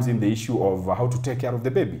it comes in the issue of how to take care of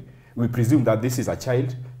the baby. We presume that this is a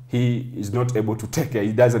child. He is not able to take care.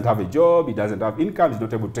 He doesn't have a job. He doesn't have income. He's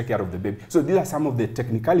not able to take care of the baby. So these are some of the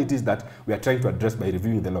technicalities that we are trying to address by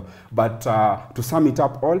reviewing the law. But to sum it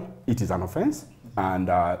up all, it is an offense, and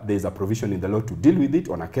there is a provision in the law to deal with it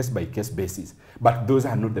on a case-by-case basis. But those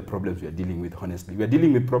are not the problems we are dealing with, honestly. We are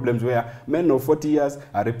dealing with problems where men of 40 years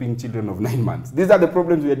are raping children of 9 months. These are the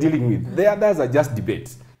problems we are dealing with. The others are just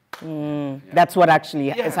debates. That's what actually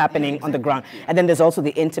is happening on the ground. And then there's also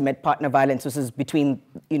the intimate partner violence, which is between,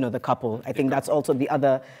 the couple. I think that's also the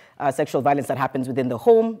other sexual violence that happens within the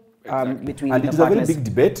home. Between and the it is partners. a very big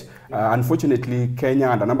debate. Unfortunately, Kenya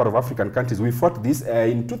and a number of African countries, we fought this.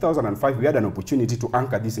 In 2005, we had an opportunity to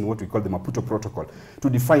anchor this in what we call the Maputo Protocol, to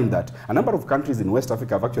define that. A number of countries in West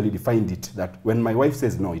Africa have actually defined it, that when my wife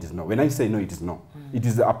says no, it is no. When I say no, it is no. It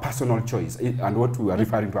is a personal choice, and what we are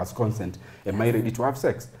referring to as consent. Am I ready to have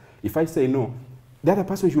sex? If I say no, the other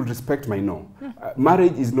person should respect my no.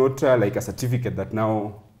 Marriage is not like a certificate that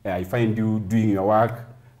now I find you doing your work.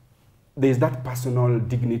 There is that personal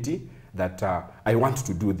dignity that I want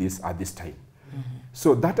to do this at this time.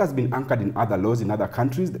 So that has been anchored in other laws in other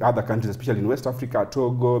countries, especially in West Africa,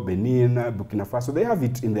 Togo, Benin, Burkina Faso. They have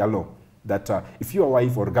it in their law that if your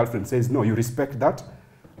wife or girlfriend says no, you respect that.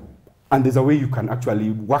 And there's a way you can actually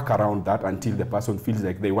work around that until the person feels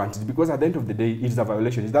like they want it. Because at the end of the day, it is a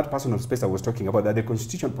violation. It's that personal space I was talking about, that the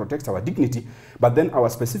Constitution protects our dignity, but then our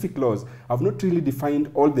specific laws have not really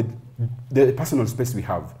defined all the personal space we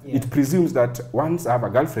have. It presumes that once I have a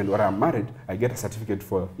girlfriend or I'm married, I get a certificate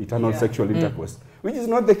for eternal sexual intercourse, which is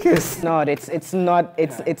not the case. No, it's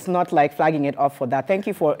not like flagging it off for that. Thank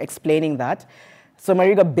you for explaining that. So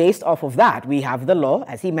Mariga, based off of that, we have the law,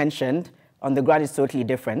 as he mentioned. On the ground is totally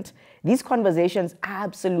different. These conversations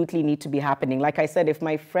absolutely need to be happening. Like I said, if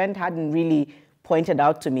my friend hadn't really pointed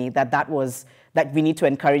out to me that we need to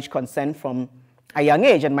encourage consent from a young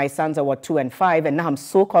age, and my sons are 2 and 5, and now I'm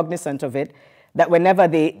so cognizant of it that whenever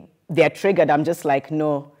they're triggered, I'm just like,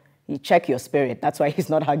 no, you check your spirit. That's why he's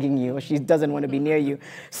not hugging you, or she doesn't want to be near you.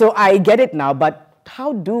 So I get it now, but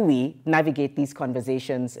how do we navigate these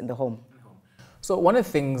conversations in the home? So one of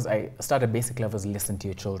the things I start at basic level is listen to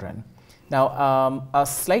your children. Now, a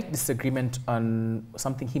slight disagreement on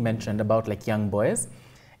something he mentioned about like young boys.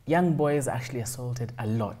 Young boys are actually assaulted a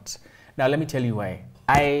lot. Now, let me tell you why.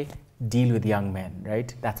 I deal with young men,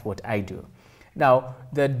 right? That's what I do. Now,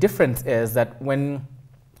 the difference is that one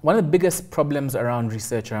of the biggest problems around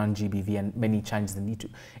research around GBV and many challenges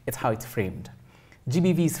it's how it's framed.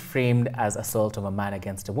 GBV is framed as assault of a man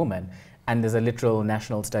against a woman. And there's a literal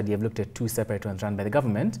national study. I've looked at 2 separate ones run by the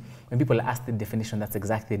government. When people ask the definition, that's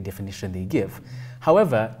exactly the definition they give.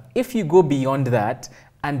 However, if you go beyond that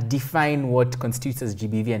and define what constitutes as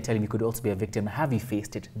GBV and tell him you could also be a victim, have you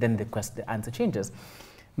faced it, then the answer changes.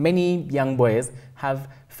 Many young boys have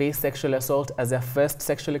faced sexual assault as their first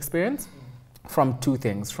sexual experience from 2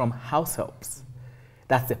 things, from house helps.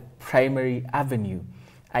 That's the primary avenue.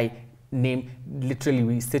 Literally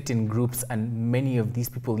we sit in groups and many of these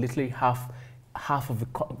people, literally half of the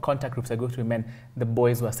contact groups I go through men, the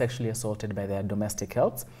boys were sexually assaulted by their domestic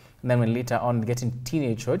helps. And then when later on get in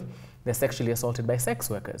teenagehood, they're sexually assaulted by sex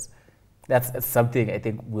workers. That's something I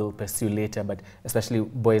think we'll pursue later, but especially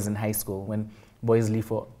boys in high school. When boys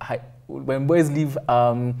leave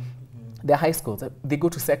their high schools, they go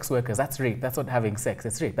to sex workers. That's rape. That's not having sex.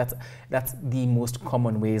 It's rape. That's the most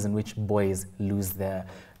common ways in which boys lose their,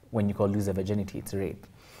 when you call lose their virginity, it's rape.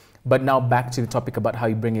 But now back to the topic about how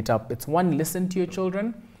you bring it up. It's 1, listen to your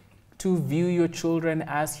children. 2, view your children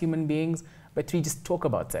as human beings. But 3, just talk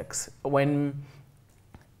about sex. When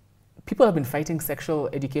people have been fighting sexual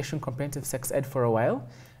education, comprehensive sex ed for a while,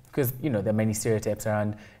 because there are many stereotypes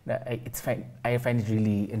around. It's fine. I find it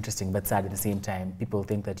really interesting, but sad at the same time. People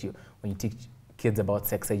think that when you teach kids about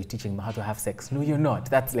sex ed, you're teaching them how to have sex. No, you're not.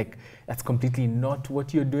 That's completely not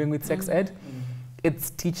what you're doing with sex ed.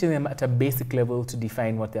 It's teaching them at a basic level to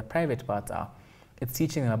define what their private parts are. It's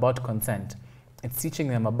teaching them about consent. It's teaching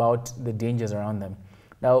them about the dangers around them.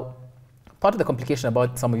 Now, part of the complication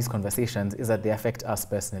about some of these conversations is that they affect us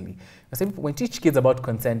personally. When you teach kids about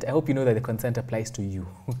consent, I hope you know that the consent applies to you.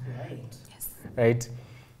 Right. Yes. Right?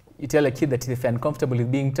 You tell a kid that if they're uncomfortable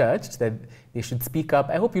with being touched, that they should speak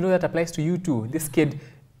up. I hope you know that applies to you too. This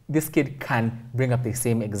kid can bring up the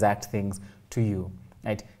same exact things to you.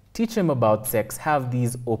 Right? Teach them about sex, have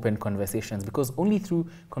these open conversations, because only through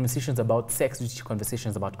conversations about sex do you teach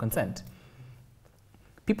conversations about consent.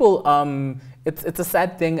 People, it's a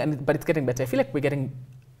sad thing, but it's getting better. I feel like we're getting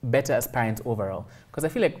better as parents overall, because I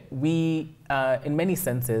feel like we, in many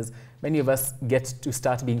senses, many of us get to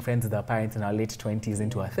start being friends with our parents in our late 20s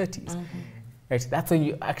into our 30s. Right? That's when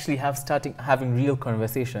you actually having real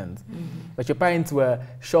conversations. But your parents were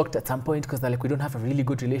shocked at some point because they're like, we don't have a really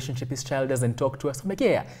good relationship. This child doesn't talk to us. I'm like,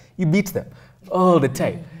 yeah, you beat them all the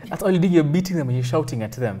time. That's all you do. You're beating them and you're shouting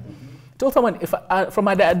at them. Told someone, from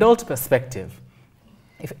an adult perspective,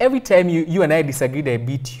 if every time you and I disagreed, I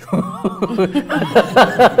beat you.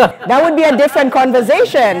 That would be a different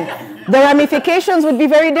conversation. The ramifications would be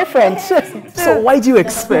very different. So why do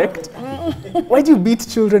you beat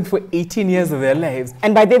children for 18 years of their lives?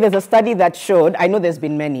 And by the way, there's a study that showed, I know there's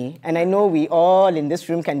been many, and I know we all in this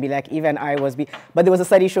room can be like, even I was, but there was a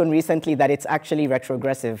study shown recently that it's actually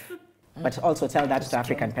retrogressive. But also tell that to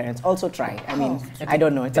African parents. Also try. I mean, I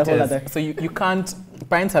don't know. It's a whole other. So you can't,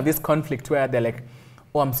 parents have this conflict where they're like,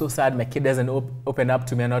 oh, I'm so sad my kid doesn't open up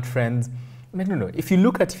to me, we're not friends. No. If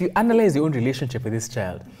you analyze your own relationship with this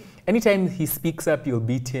child, anytime he speaks up, you'll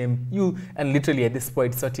beat him. And literally at this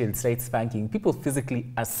point, slight spanking. People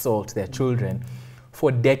physically assault their children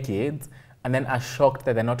for decades and then are shocked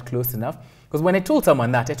that they're not close enough. Because when I told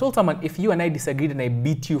someone, if you and I disagreed and I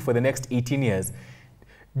beat you for the next 18 years,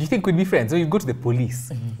 do you think we'd be friends? No, you'd go to the police.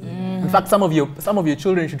 In fact, some of your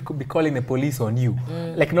children should be calling the police on you.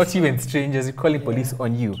 Like not even strangers, you're calling police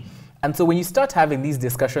on you. And so when you start having these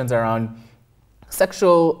discussions around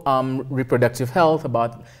sexual reproductive health,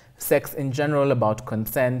 about sex in general, about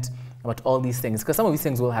consent, about all these things, because some of these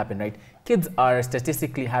things will happen, right? Kids are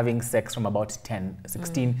statistically having sex from about 10,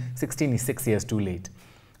 16 is 6 years too late.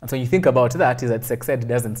 And so you think about that, is that sex ed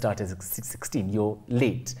doesn't start at 16, you're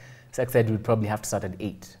late. Sex ed would probably have to start at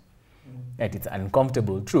 8. Right? It's an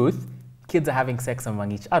uncomfortable truth. Kids are having sex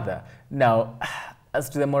among each other. Now, as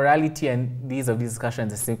to the morality and these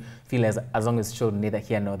discussions, I feel as long as children neither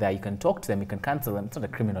here nor there, you can talk to them, you can cancel them. It's not a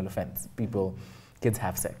criminal offense. Kids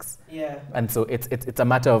have sex. Yeah. And so it's a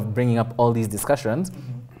matter of bringing up all these discussions.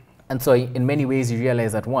 And so in many ways, you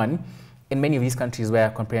realize that in many of these countries where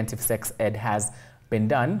comprehensive sex ed has been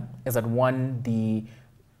done, is that the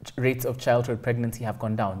rates of childhood pregnancy have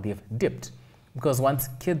gone down. They've dipped. Because once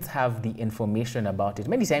kids have the information about it,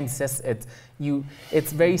 many times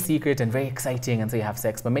it's very secret and very exciting, and so you have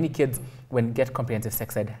sex. But many kids, when get comprehensive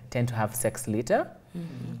sex ed, tend to have sex later.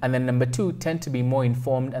 And then number 2, tend to be more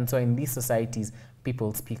informed. And so in these societies,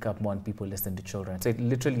 people speak up more and people listen to children. So it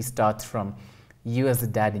literally starts from you as a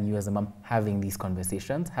dad and you as a mom having these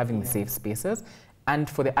conversations, having the safe spaces, and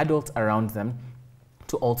for the adults around them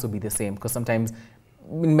to also be the same. Because sometimes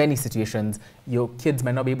in many situations, your kids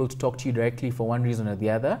might not be able to talk to you directly for one reason or the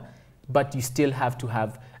other, but you still have to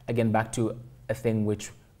have, again, back to a thing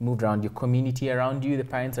which moved around your community around you, the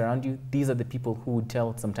parents around you. These are the people who would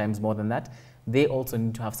tell sometimes more than that. They also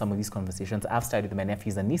need to have some of these conversations. I've started with my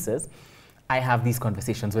nephews and nieces. I have these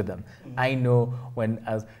conversations with them. I know when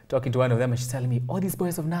I was talking to one of them and she's telling me, all these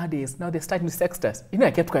boys of nowadays, now they're starting to sext us. You know,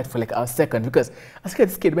 I kept quiet for like a second because I was scared,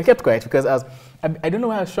 this kid, but I kept quiet because I don't know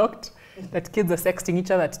why I was shocked that kids are sexting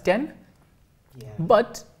each other at 10. Yeah.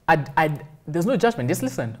 But there's no judgment, just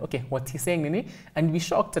listen. Okay, what's he saying, Nini? And be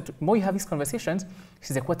shocked that the more you have these conversations,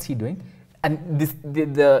 she's like, what's he doing? And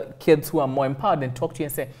the kids who are more empowered then talk to you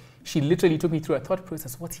and say, she literally took me through a thought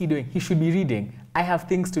process. What's he doing? He should be reading. I have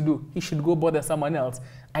things to do. He should go bother someone else.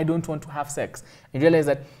 I don't want to have sex. And you realize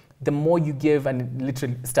that the more you give, and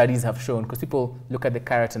literally studies have shown, because people look at the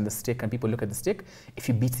carrot and the stick, and people look at the stick, if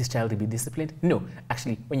you beat this child, he'll be disciplined. No,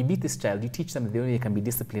 actually, when you beat this child, you teach them that the only way they can be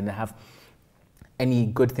disciplined and have any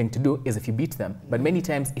good thing to do is if you beat them. But many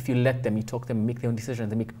times, if you let them, you talk them, make their own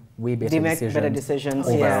decisions, they make way better decisions. They make better decisions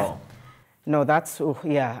overall. Yeah. No, that's,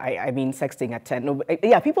 yeah, I mean, sexting at 10. No,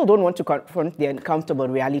 yeah, people don't want to confront the uncomfortable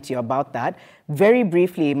reality about that. Very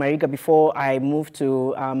briefly, Mariga, before I move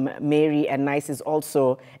to Mary and Nyce is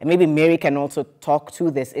also, and maybe Mary can also talk to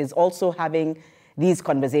this, is also having these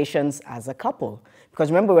conversations as a couple. Because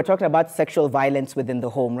remember, we're talking about sexual violence within the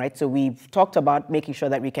home, right? So we've talked about making sure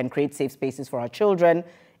that we can create safe spaces for our children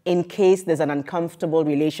in case there's an uncomfortable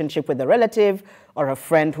relationship with a relative or a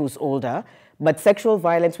friend who's older. But sexual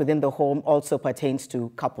violence within the home also pertains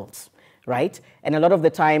to couples, right? And a lot of the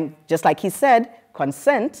time, just like he said,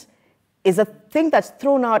 consent is a thing that's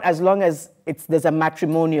thrown out as long as there's a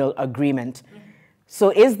matrimonial agreement.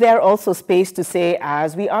 So is there also space to say,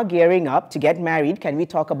 as we are gearing up to get married, can we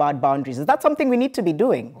talk about boundaries? Is that something we need to be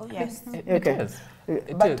doing? Oh, yes. It is.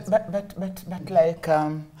 But like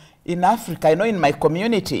in Africa, I know in my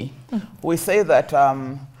community, we say that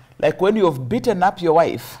like when you've beaten up your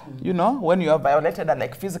wife, you know, when you have violated her,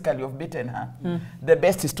 like physically you've beaten her, the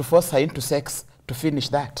best is to force her into sex to finish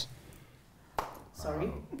that.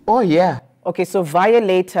 Sorry? Oh, yeah. Okay, so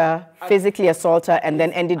violate her, physically assault her, and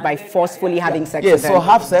then end it by forcefully having sex with her. Yes, so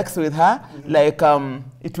have sex with her, like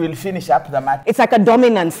it will finish up the matter. It's like a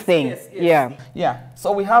dominance thing. Yes. Yeah. Yeah,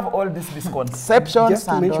 so we have all these misconceptions. Just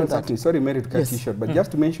to and mention all something, sorry Mary to cut you short, but just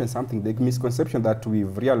to mention something, the misconception that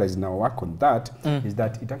we've realized in our work on that is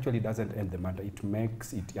that it actually doesn't end the matter, it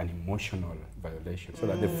makes it an emotional violation. So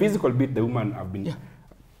that the physical bit the woman have been,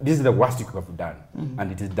 this is the worst you could have done,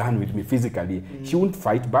 and it is done with me physically. She won't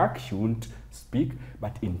fight back, she won't speak,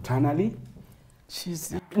 but internally,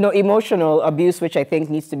 no, emotional abuse, which I think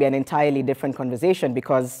needs to be an entirely different conversation,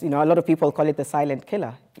 because, you know, a lot of people call it the silent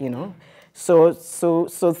killer, you know. So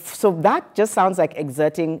that just sounds like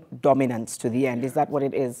exerting dominance to the end. Is that what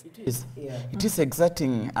it is? It is. Yeah. It is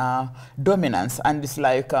exerting dominance, and it's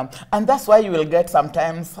like, and that's why you will get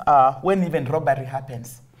sometimes when even robbery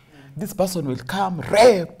happens, this person will come,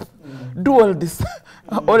 rape, do all this,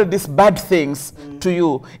 all these bad things to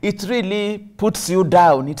you. It really puts you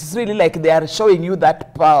down. It's really like they are showing you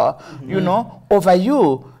that power, you know, over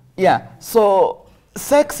you. Yeah. So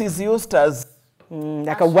sex is used as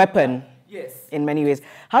like a weapon. Yes. In many ways.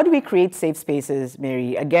 How do we create safe spaces,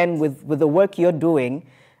 Mary? Again, with the work you're doing,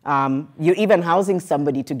 you're even housing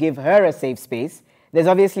somebody to give her a safe space. There's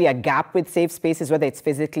obviously a gap with safe spaces, whether it's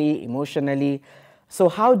physically, emotionally. So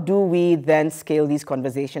how do we then scale these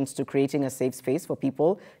conversations to creating a safe space for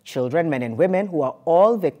people, children, men and women, who are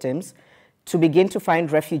all victims, to begin to find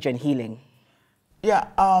refuge and healing? Yeah,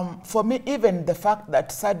 for me, even the fact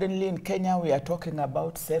that suddenly in Kenya we are talking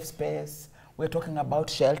about safe space, we're talking about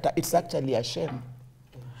shelter, it's actually a shame.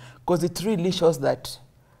 Because it really shows that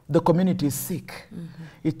the community is sick.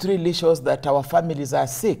 It really shows that our families are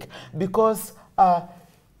sick. Because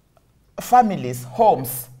families,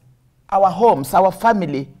 homes, our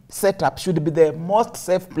family setup should be the most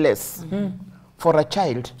safe place for a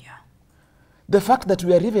child. Yeah. The fact that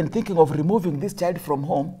we are even thinking of removing this child from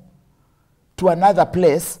home to another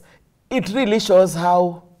place, it really shows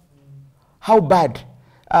how bad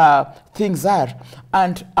things are.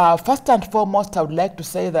 And first and foremost, I would like to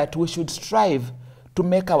say that we should strive to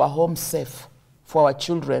make our homes safe for our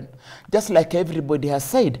children. Just like everybody has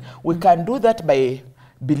said, we can do that by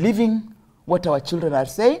believing what our children are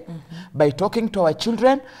saying, by talking to our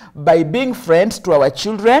children, by being friends to our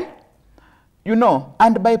children, you know,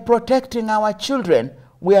 and by protecting our children.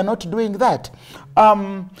 We are not doing that.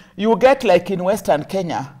 You get like in Western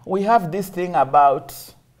Kenya, we have this thing about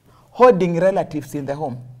holding relatives in the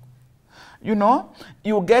home. You know,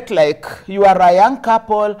 you get like, you are a young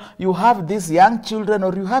couple, you have these young children,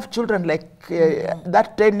 or you have children like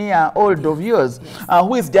that 10-year-old of yours,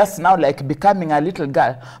 who is just now like becoming a little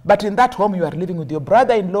girl. But in that home, you are living with your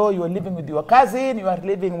brother-in-law, you are living with your cousin, you are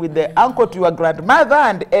living with the uncle to your grandmother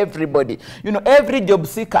and everybody. You know, every job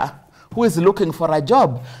seeker who is looking for a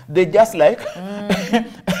job, they just like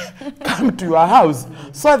come to your house,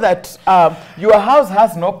 so that your house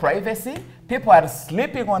has no privacy. People are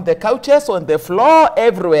sleeping on the couches, on the floor,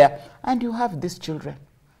 everywhere. And you have these children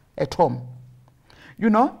at home. You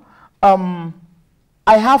know,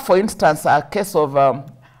 I have, for instance, a case of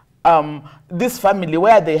this family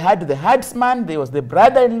where they had the herdsman, there was the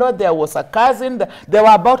brother-in-law, there was a cousin. There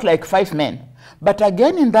were about like 5 men. But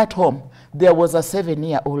again, in that home, there was a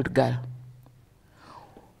 7-year-old girl.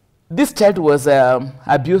 This child was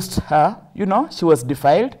abused her, you know, she was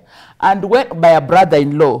defiled, and went by a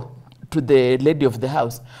brother-in-law to the lady of the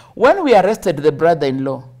house. When we arrested the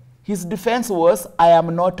brother-in-law, his defense was, I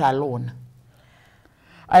am not alone.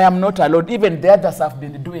 I am not alone. Even the others have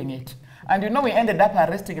been doing it. And you know, we ended up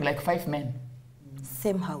arresting like 5 men.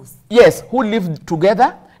 Same house. Yes, who lived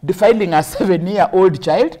together, defiling a 7-year-old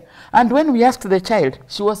child. And when we asked the child,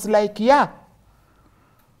 she was like, yeah.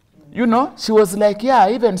 You know, she was like, yeah,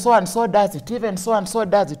 even so and so does it, even so and so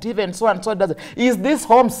does it, even so and so does it. Is this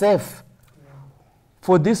home safe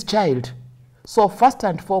for this child? So first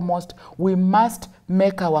and foremost, we must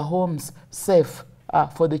make our homes safe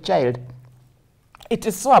for the child. It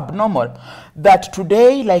is so abnormal that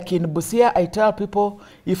today, like in Busia, I tell people,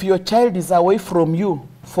 if your child is away from you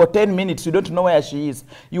for 10 minutes, you don't know where she is,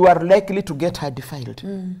 you are likely to get her defiled.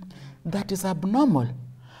 That is abnormal.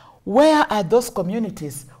 Where are those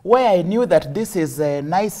communities where I knew that this is a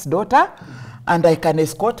nice daughter and I can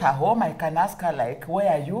escort her home? I can ask her like, where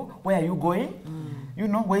are you? Where are you going? You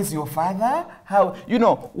know, where's your father? How, you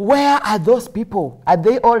know, where are those people? Are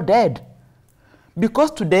they all dead?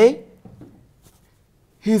 Because today,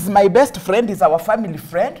 he's my best friend, he's our family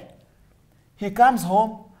friend. He comes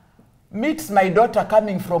home, meets my daughter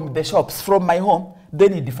coming from the shops, from my home,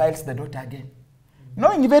 then he defiles the daughter again.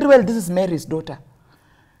 Knowing very well this is Mary's daughter.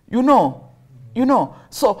 You know,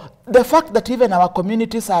 so the fact that even our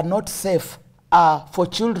communities are not safe for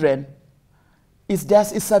children is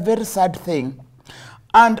just, it's a very sad thing.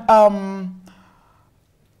 And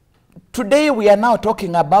today we are now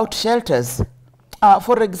talking about shelters.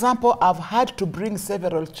 For example, I've had to bring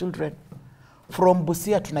several children from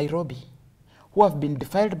Busia to Nairobi who have been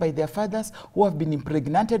defiled by their fathers, who have been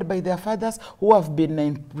impregnated by their fathers, who have been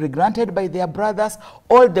impregnated by their brothers,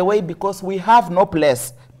 all the way because we have no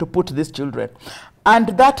place to put these children. And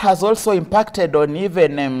that has also impacted on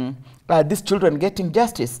even these children getting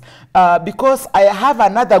justice. Because I have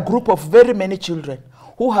another group of very many children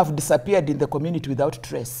who have disappeared in the community without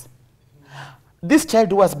trace. This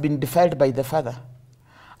child who has been defiled by the father,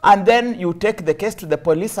 and then you take the case to the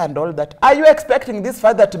police and all that. Are you expecting this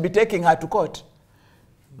father to be taking her to court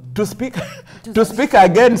to speak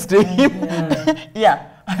against him? Yeah,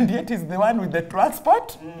 and yet he's the one with the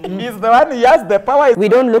transport. He's the one, he has the power. We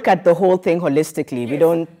don't look at the whole thing holistically.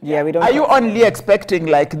 Yes. We don't. Are you only expecting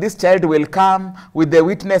like this child will come with the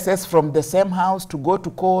witnesses from the same house to go to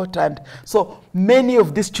court? And so many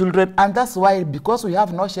of these children, and that's why, because we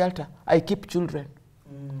have no shelter, I keep children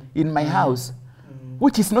in my house,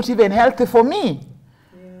 which is not even healthy for me.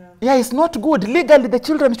 Yeah, it's not good. Legally, the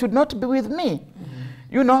children should not be with me.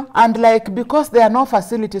 You know, and like, because there are no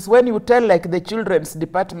facilities, when you tell like the children's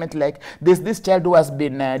department, like there's this child who has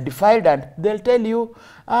been defiled, and they'll tell you,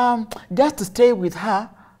 just to stay with her,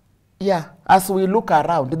 yeah, as we look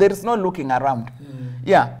around. There is no looking around.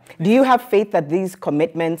 Yeah. Do you have faith that these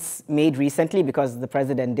commitments made recently, because the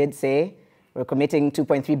president did say we're committing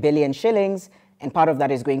 2.3 billion shillings, and part of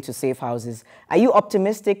that is going to safe houses. Are you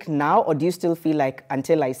optimistic now, or do you still feel like,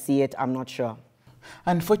 until I see it, I'm not sure?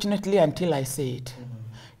 Unfortunately, until I see it.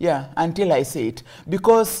 Yeah, until I see it.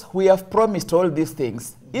 Because we have promised all these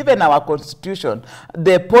things. Even our constitution,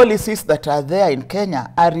 the policies that are there in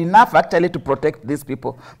Kenya are enough actually to protect these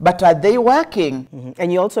people. But are they working?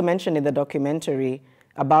 And you also mentioned in the documentary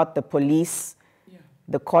about the police,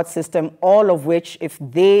 the court system, all of which, if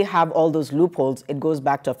they have all those loopholes, it goes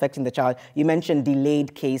back to affecting the child. You mentioned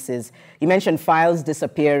delayed cases. You mentioned files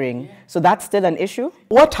disappearing. So that's still an issue?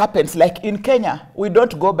 What happens, like in Kenya, we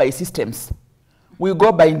don't go by systems. We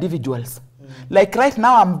go by individuals. Like right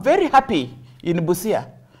now, I'm very happy in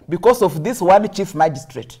Busia because of this one chief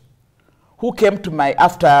magistrate who came to my,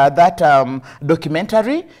 after that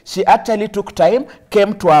documentary, she actually took time,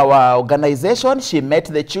 came to our organization, she met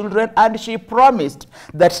the children, and she promised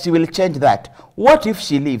that she will change that. What if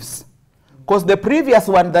she leaves? Because the previous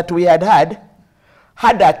one that we had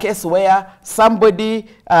a case where somebody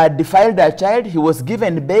defiled a child, he was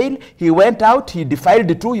given bail, he went out, he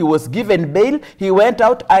defiled too, he was given bail, he went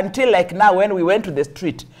out, until like now when we went to the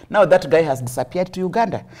street, now that guy has disappeared to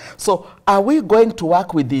Uganda. So are we going to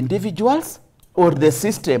work with the individuals or the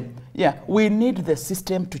system? Yeah, we need the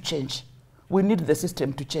system to change. We need the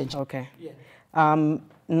system to change. Okay. Yeah.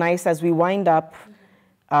 Nyce, as we wind up,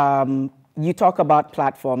 you talk about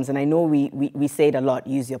platforms, and I know we say it a lot,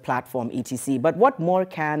 use your platform, etc. But what more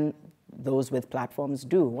can those with platforms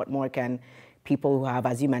do? What more can people who have,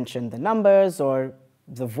 as you mentioned, the numbers or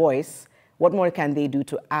the voice, what more can they do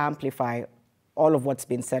to amplify all of what's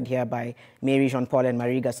been said here by Mary, Jean-Paul, and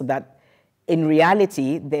Mariga, so that in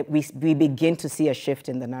reality we begin to see a shift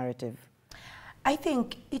in the narrative? I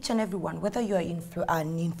think each and every one, whether you're an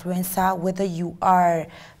influencer, whether you are,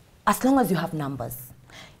 as long as you have numbers,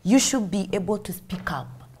 you should be able to speak up.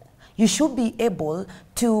 You should be able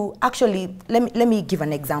to actually, let me give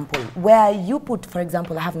an example. Where you put, for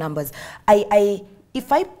example, I have numbers.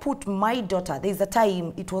 If I put my daughter, there's a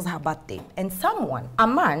time, it was her birthday, and someone, a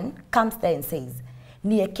man, comes there and says,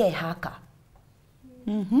 nieke haka.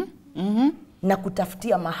 Na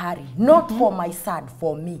kutafutia mahari. Not for my son,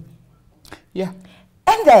 for me. Yeah.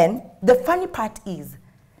 And then, the funny part is,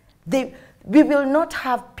 we will not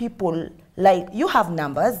have people like, you have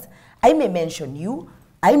numbers, I may mention you,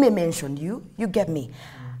 you get me.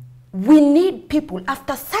 We need people,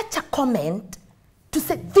 after such a comment, to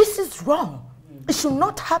say, this is wrong. It should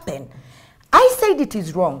not happen. I said it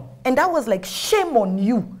is wrong, and I was like, shame on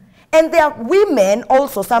you. And there are women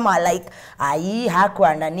also, some are like, ai,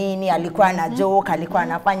 hakuwa na nini, alikuwa na joke, alikuwa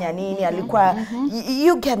anafanya nini, alikuwa,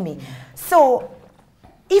 you get me. So,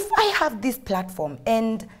 if I have this platform,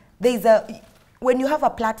 and there's when you have a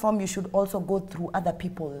platform, you should also go through other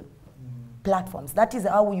people's platforms. That is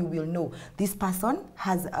how you will know this person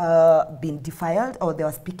has been defiled, or they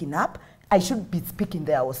are speaking up. I should be speaking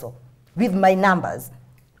there also with my numbers.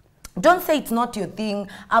 Don't say it's not your thing.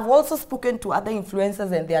 I've also spoken to other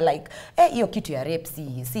influencers, and they're like, hey, yo kitu ya rape,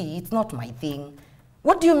 see, it's not my thing.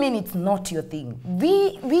 What do you mean it's not your thing?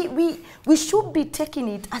 We should be taking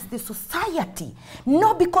it as the society,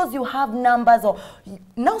 not because you have numbers or,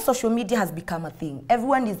 now social media has become a thing.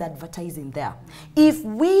 Everyone is advertising there. If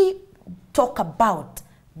we talk about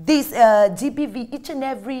this GBV each and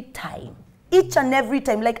every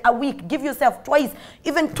time, like a week, give yourself twice,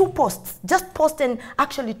 even 2 posts, just post and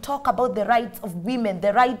actually talk about the rights of women,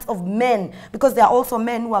 the rights of men, because there are also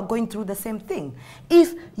men who are going through the same thing.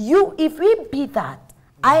 If we be that,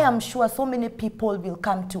 I am sure so many people will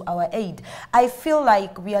come to our aid. I feel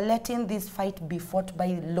like we are letting this fight be fought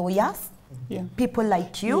by lawyers, people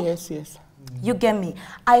like you. Yes, yes. You get me?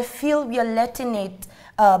 I feel we are letting it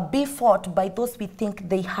be fought by those we think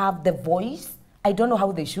they have the voice. I don't know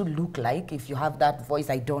how they should look like if you have that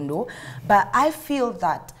voice, I don't know. But I feel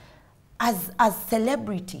that as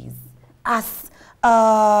celebrities, as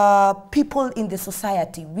people in the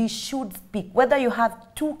society, we should speak. Whether you have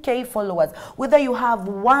 2K followers, whether you have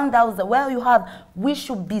 1,000, we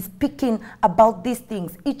should be speaking about these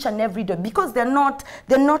things each and every day, because they're not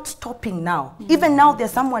stopping now. Even now,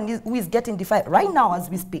 there's someone who is getting defied right now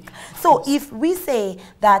as we speak. So if we say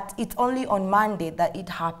that it's only on Monday that it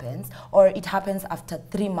happens, or it happens after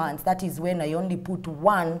 3 months, that is when I only put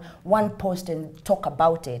one post and talk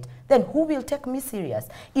about it, then who will take me serious?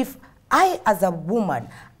 If I, as a woman,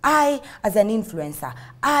 I, as an influencer,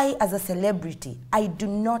 I, as a celebrity, I do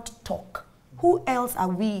not talk, who else are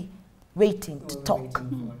we waiting to talk?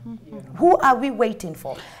 Who are we waiting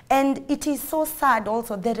for? And it is so sad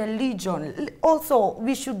also, the religion. Also,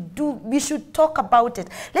 we should talk about it.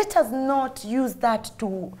 Let us not use that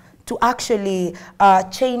to actually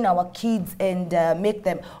chain our kids and make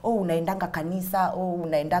them, oh, unaendanga kanisa, oh,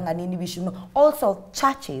 unaendanga nini, we should know. Also,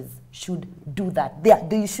 churches should do that.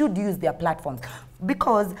 They should use their platforms.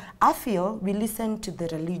 Because I feel we listen to the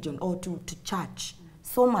religion or to church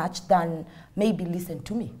so much than maybe listen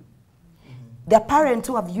to me. There are parents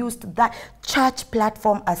who have used that church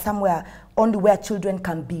platform as somewhere only where children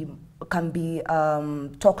can be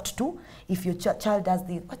talked to. If your child does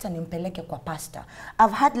this, wacha nimpeleke kwa pastor.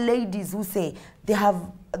 I've had ladies who say they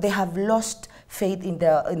have lost faith in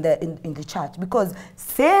the church, because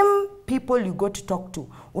same people you go to talk to,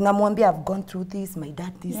 unamwambia, I've gone through this, my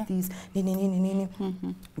dad this, nini.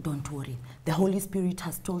 Don't worry, the Holy Spirit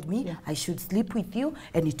has told me I should sleep with you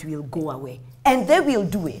and it will go away. And they will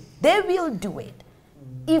do it. They will do it.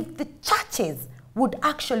 If the churches would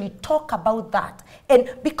actually talk about that, and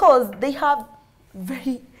because they have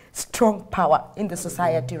very strong power in the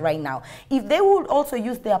society right now, if they would also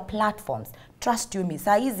use their platforms trust you me.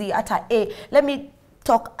 Saizi ata let me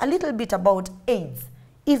talk a little bit about AIDS.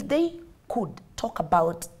 If they could talk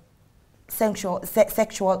about sexual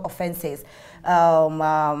offenses,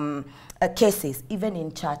 cases, even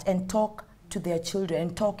in church, and talk to their children,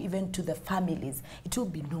 and talk even to the families, it will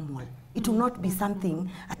be normal. It will not be something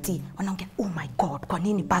ati wanaongea, oh my God, kwa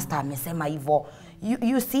nini pastor amesema hivyo?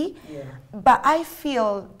 You see? Yeah. But I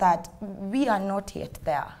feel that we are not yet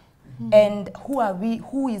there. And who are we?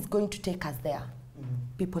 Who is going to take us there?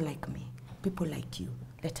 People like me, people like you.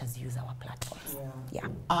 Let us use our platforms. Yeah.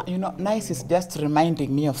 You know, Nyce is just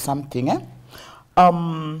reminding me of something.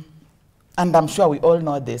 And I'm sure we all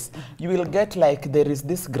know this. You will get like there is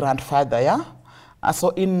this grandfather, yeah? So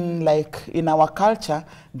in our culture,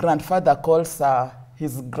 grandfather calls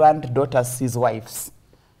his granddaughters his wives.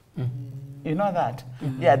 You know that?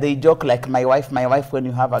 Yeah, they joke like my wife when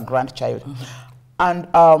you have a grandchild. And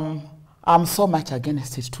I'm so much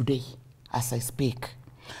against it today as I speak.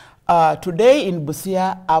 Today in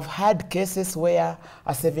Busia, I've had cases where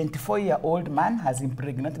a 74-year-old man has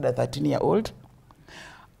impregnated a 13-year-old.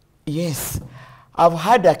 Yes. I've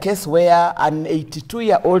had a case where an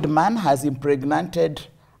 82-year-old man has impregnated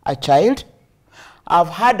a child. I've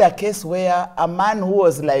had a case where a man who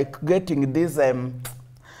was like getting this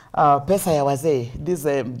pesa ya wazee, this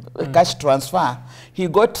cash transfer,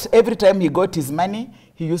 every time he got his money,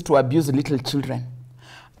 he used to abuse little children.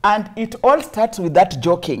 And it all starts with that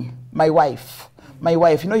joking. My wife,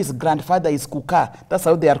 you know, his grandfather is Kuka. That's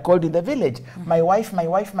how they are called in the village. My wife, my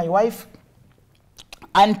wife, my wife.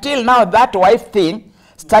 Until now, that wife thing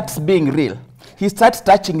starts being real. He starts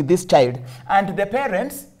touching this child. And the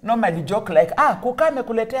parents normally joke like, Kuka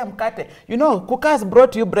amekuletea mkate. You know, Kuka has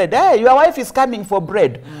brought you bread. Hey, your wife is coming for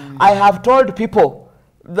bread. I have told people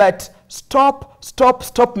that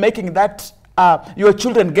stop making that your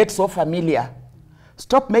children get so familiar.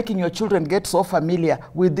 Stop making your children get so familiar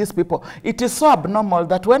with these people. It is so abnormal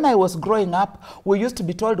that when I was growing up, we used to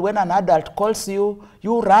be told when an adult calls you,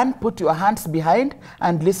 you run, put your hands behind,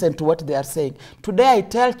 and listen to what they are saying. Today I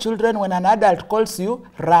tell children when an adult calls you,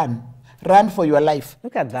 run. Run for your life.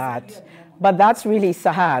 Look at that. But that's really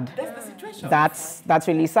sad. That's the situation. That's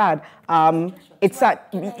really sad. It's sad.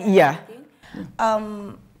 Yeah.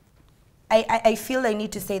 I feel I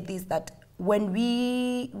need to say this, that when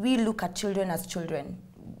we look at children as children,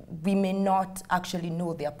 we may not actually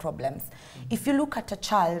know their problems. If you look at a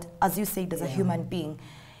child, as you said, as a human being,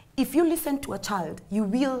 if you listen to a child, you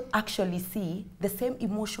will actually see the same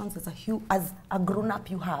emotions as a grown-up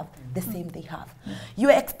you have, the same they have. You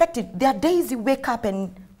are expected. There are days you wake up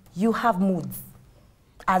and you have moods.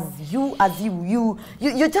 You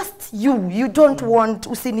just you don't want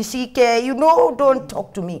usinishike, you know, don't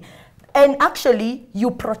talk to me. And actually,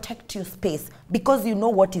 you protect your space because you know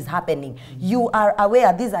what is happening. You are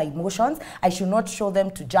aware these are emotions. I should not show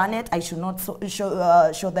them to Janet. I should not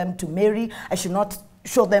show them to Mary. I should not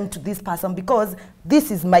show them to this person because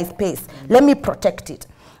this is my space. Let me protect it.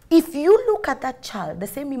 If you look at that child, the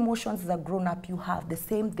same emotions as a grown-up you have, the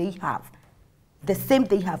same they have. The same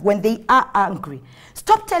they have when they are angry.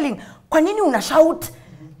 Stop telling, kwa nini una shout?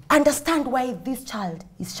 Understand why this child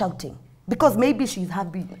is shouting. Because maybe she's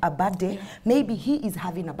having a bad day, maybe he is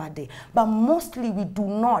having a bad day. But mostly we do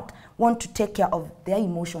not want to take care of their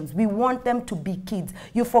emotions. We want them to be kids.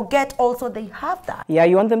 You forget also they have that. Yeah,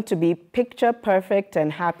 you want them to be picture perfect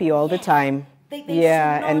and happy all the time.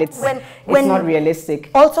 Yeah, and it's not realistic.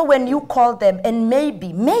 Also when you call them and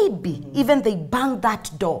maybe even they bang that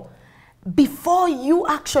door, before you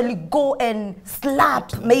actually go and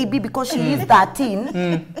slap, maybe because she is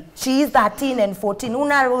 13, she is 13 and 14,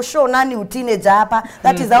 unarosho nani uteenager hapa,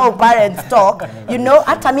 that is how parents talk, you know,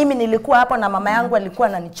 hata mimi nilikuwa hapo na mama yangu alikuwa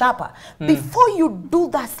ananichapa. Before you do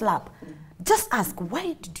that slap, just ask,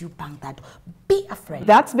 why did you bang that? Be afraid.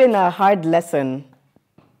 That's been a hard lesson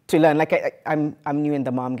to learn. Like I'm new in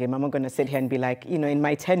the mom game. I'm not going to sit here and be like, you know, in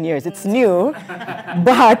my 10 years, it's new.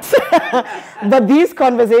 but these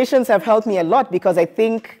conversations have helped me a lot because I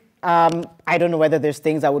think, I don't know whether there's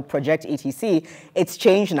things I would project etc. It's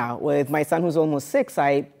changed now with my son who's almost 6.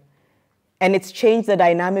 And it's changed the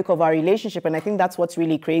dynamic of our relationship. And I think that's what's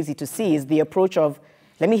really crazy to see is the approach of,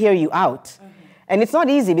 let me hear you out. And it's not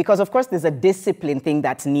easy because of course there's a discipline thing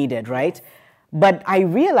that's needed, right? But I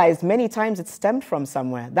realized many times it stemmed from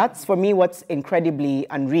somewhere. That's for me what's incredibly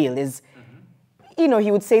unreal is, you know, he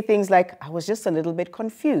would say things like, I was just a little bit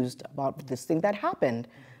confused about this thing that happened.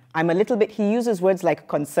 He uses words like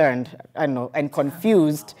concerned, I don't know, and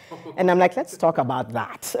confused. And I'm like, let's talk about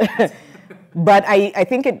that. But I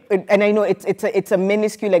think and I know it's a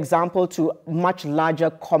minuscule example to much larger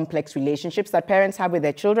complex relationships that parents have with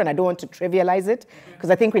their children. I don't want to trivialize it, because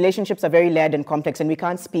I think relationships are very layered and complex, and we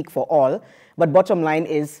can't speak for all. But bottom line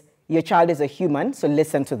is, your child is a human, so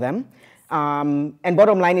listen to them. And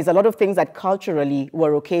bottom line is, a lot of things that culturally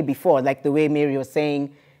were okay before, like the way Mary was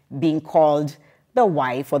saying, being called the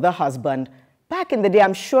wife or the husband. Back in the day,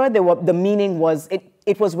 I'm sure the meaning was,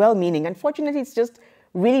 it was well-meaning. Unfortunately, it's just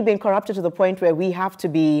really been corrupted to the point where we have to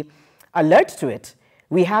be alert to it.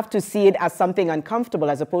 We have to see it as something uncomfortable,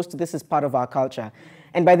 as opposed to this is part of our culture.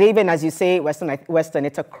 And by the even, as you say, Western,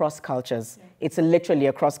 it's across cultures. It's literally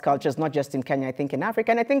across cultures, not just in Kenya, I think in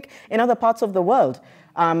Africa, and I think in other parts of the world.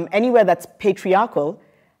 Anywhere that's patriarchal,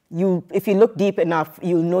 if you look deep enough,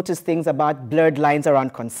 you'll notice things about blurred lines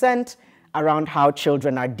around consent, around how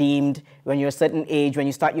children are deemed. When you're a certain age, when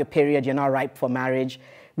you start your period, you're not ripe for marriage.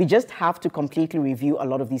 We just have to completely review a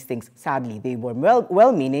lot of these things. Sadly, they were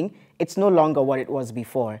well-meaning. It's no longer what it was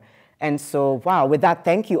before. And so, wow, with that,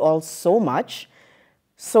 thank you all so much.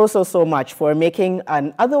 So much for making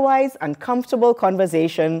an otherwise uncomfortable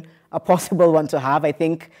conversation a possible one to have. I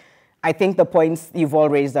think the points you've all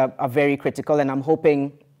raised are very critical, and I'm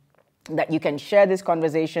hoping that you can share this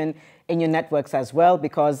conversation in your networks as well,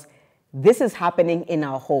 because this is happening in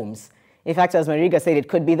our homes. In fact, as Mariga said, it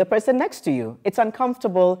could be the person next to you. It's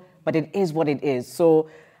uncomfortable, but it is what it is.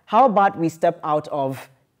 So how about we step out of,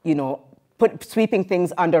 sweeping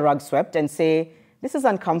things under rug swept and say, this is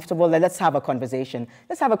uncomfortable, let's have a conversation.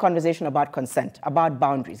 Let's have a conversation about consent, about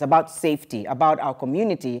boundaries, about safety, about our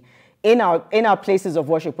community, in our places of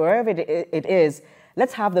worship, wherever it is.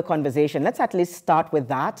 Let's have the conversation. Let's at least start with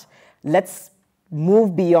that. Let's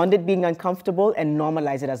move beyond it being uncomfortable and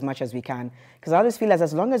normalize it as much as we can. Because I always feel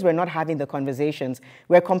as long as we're not having the conversations,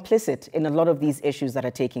 we're complicit in a lot of these issues that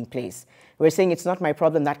are taking place. We're saying it's not my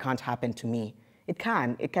problem, that can't happen to me. It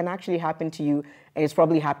can actually happen to you, and it's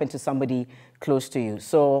probably happened to somebody close to you.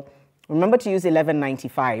 So remember to use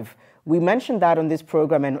 1195. We mentioned that on this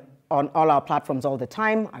program and on all our platforms all the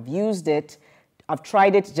time. I've used it. I've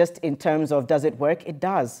tried it just in terms of, does it work? It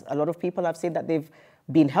does. A lot of people have said that they've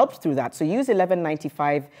been helped through that. So use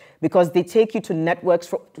 1195, because they take you to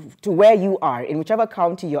networks to where you are, in whichever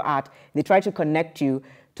county you're at. They try to connect you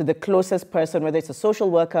to the closest person, whether it's a social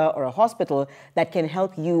worker or a hospital, that can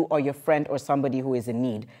help you or your friend or somebody who is in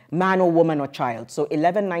need, man or woman or child. So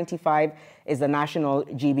 1195 is the national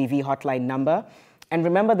GBV hotline number. And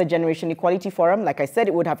remember, the Generation Equality Forum, like I said,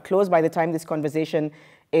 it would have closed by the time this conversation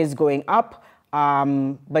is going up.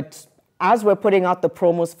 But as we're putting out the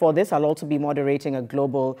promos for this, I'll also be moderating a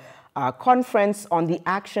global conference on the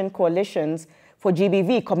action coalitions for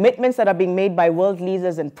GBV, commitments that are being made by world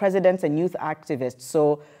leaders and presidents and youth activists.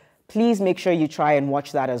 So please make sure you try and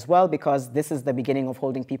watch that as well, because this is the beginning of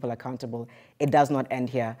holding people accountable. It does not end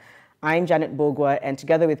here. I'm Janet Mbugua, and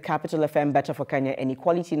together with Capital FM, Better for Kenya and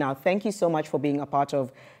Equality Now, thank you so much for being a part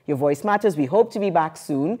of Your Voice Matters. We hope to be back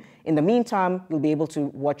soon. In the meantime, you'll be able to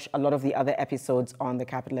watch a lot of the other episodes on the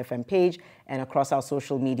Capital FM page and across our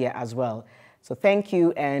social media as well. So thank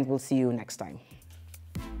you, and we'll see you next time.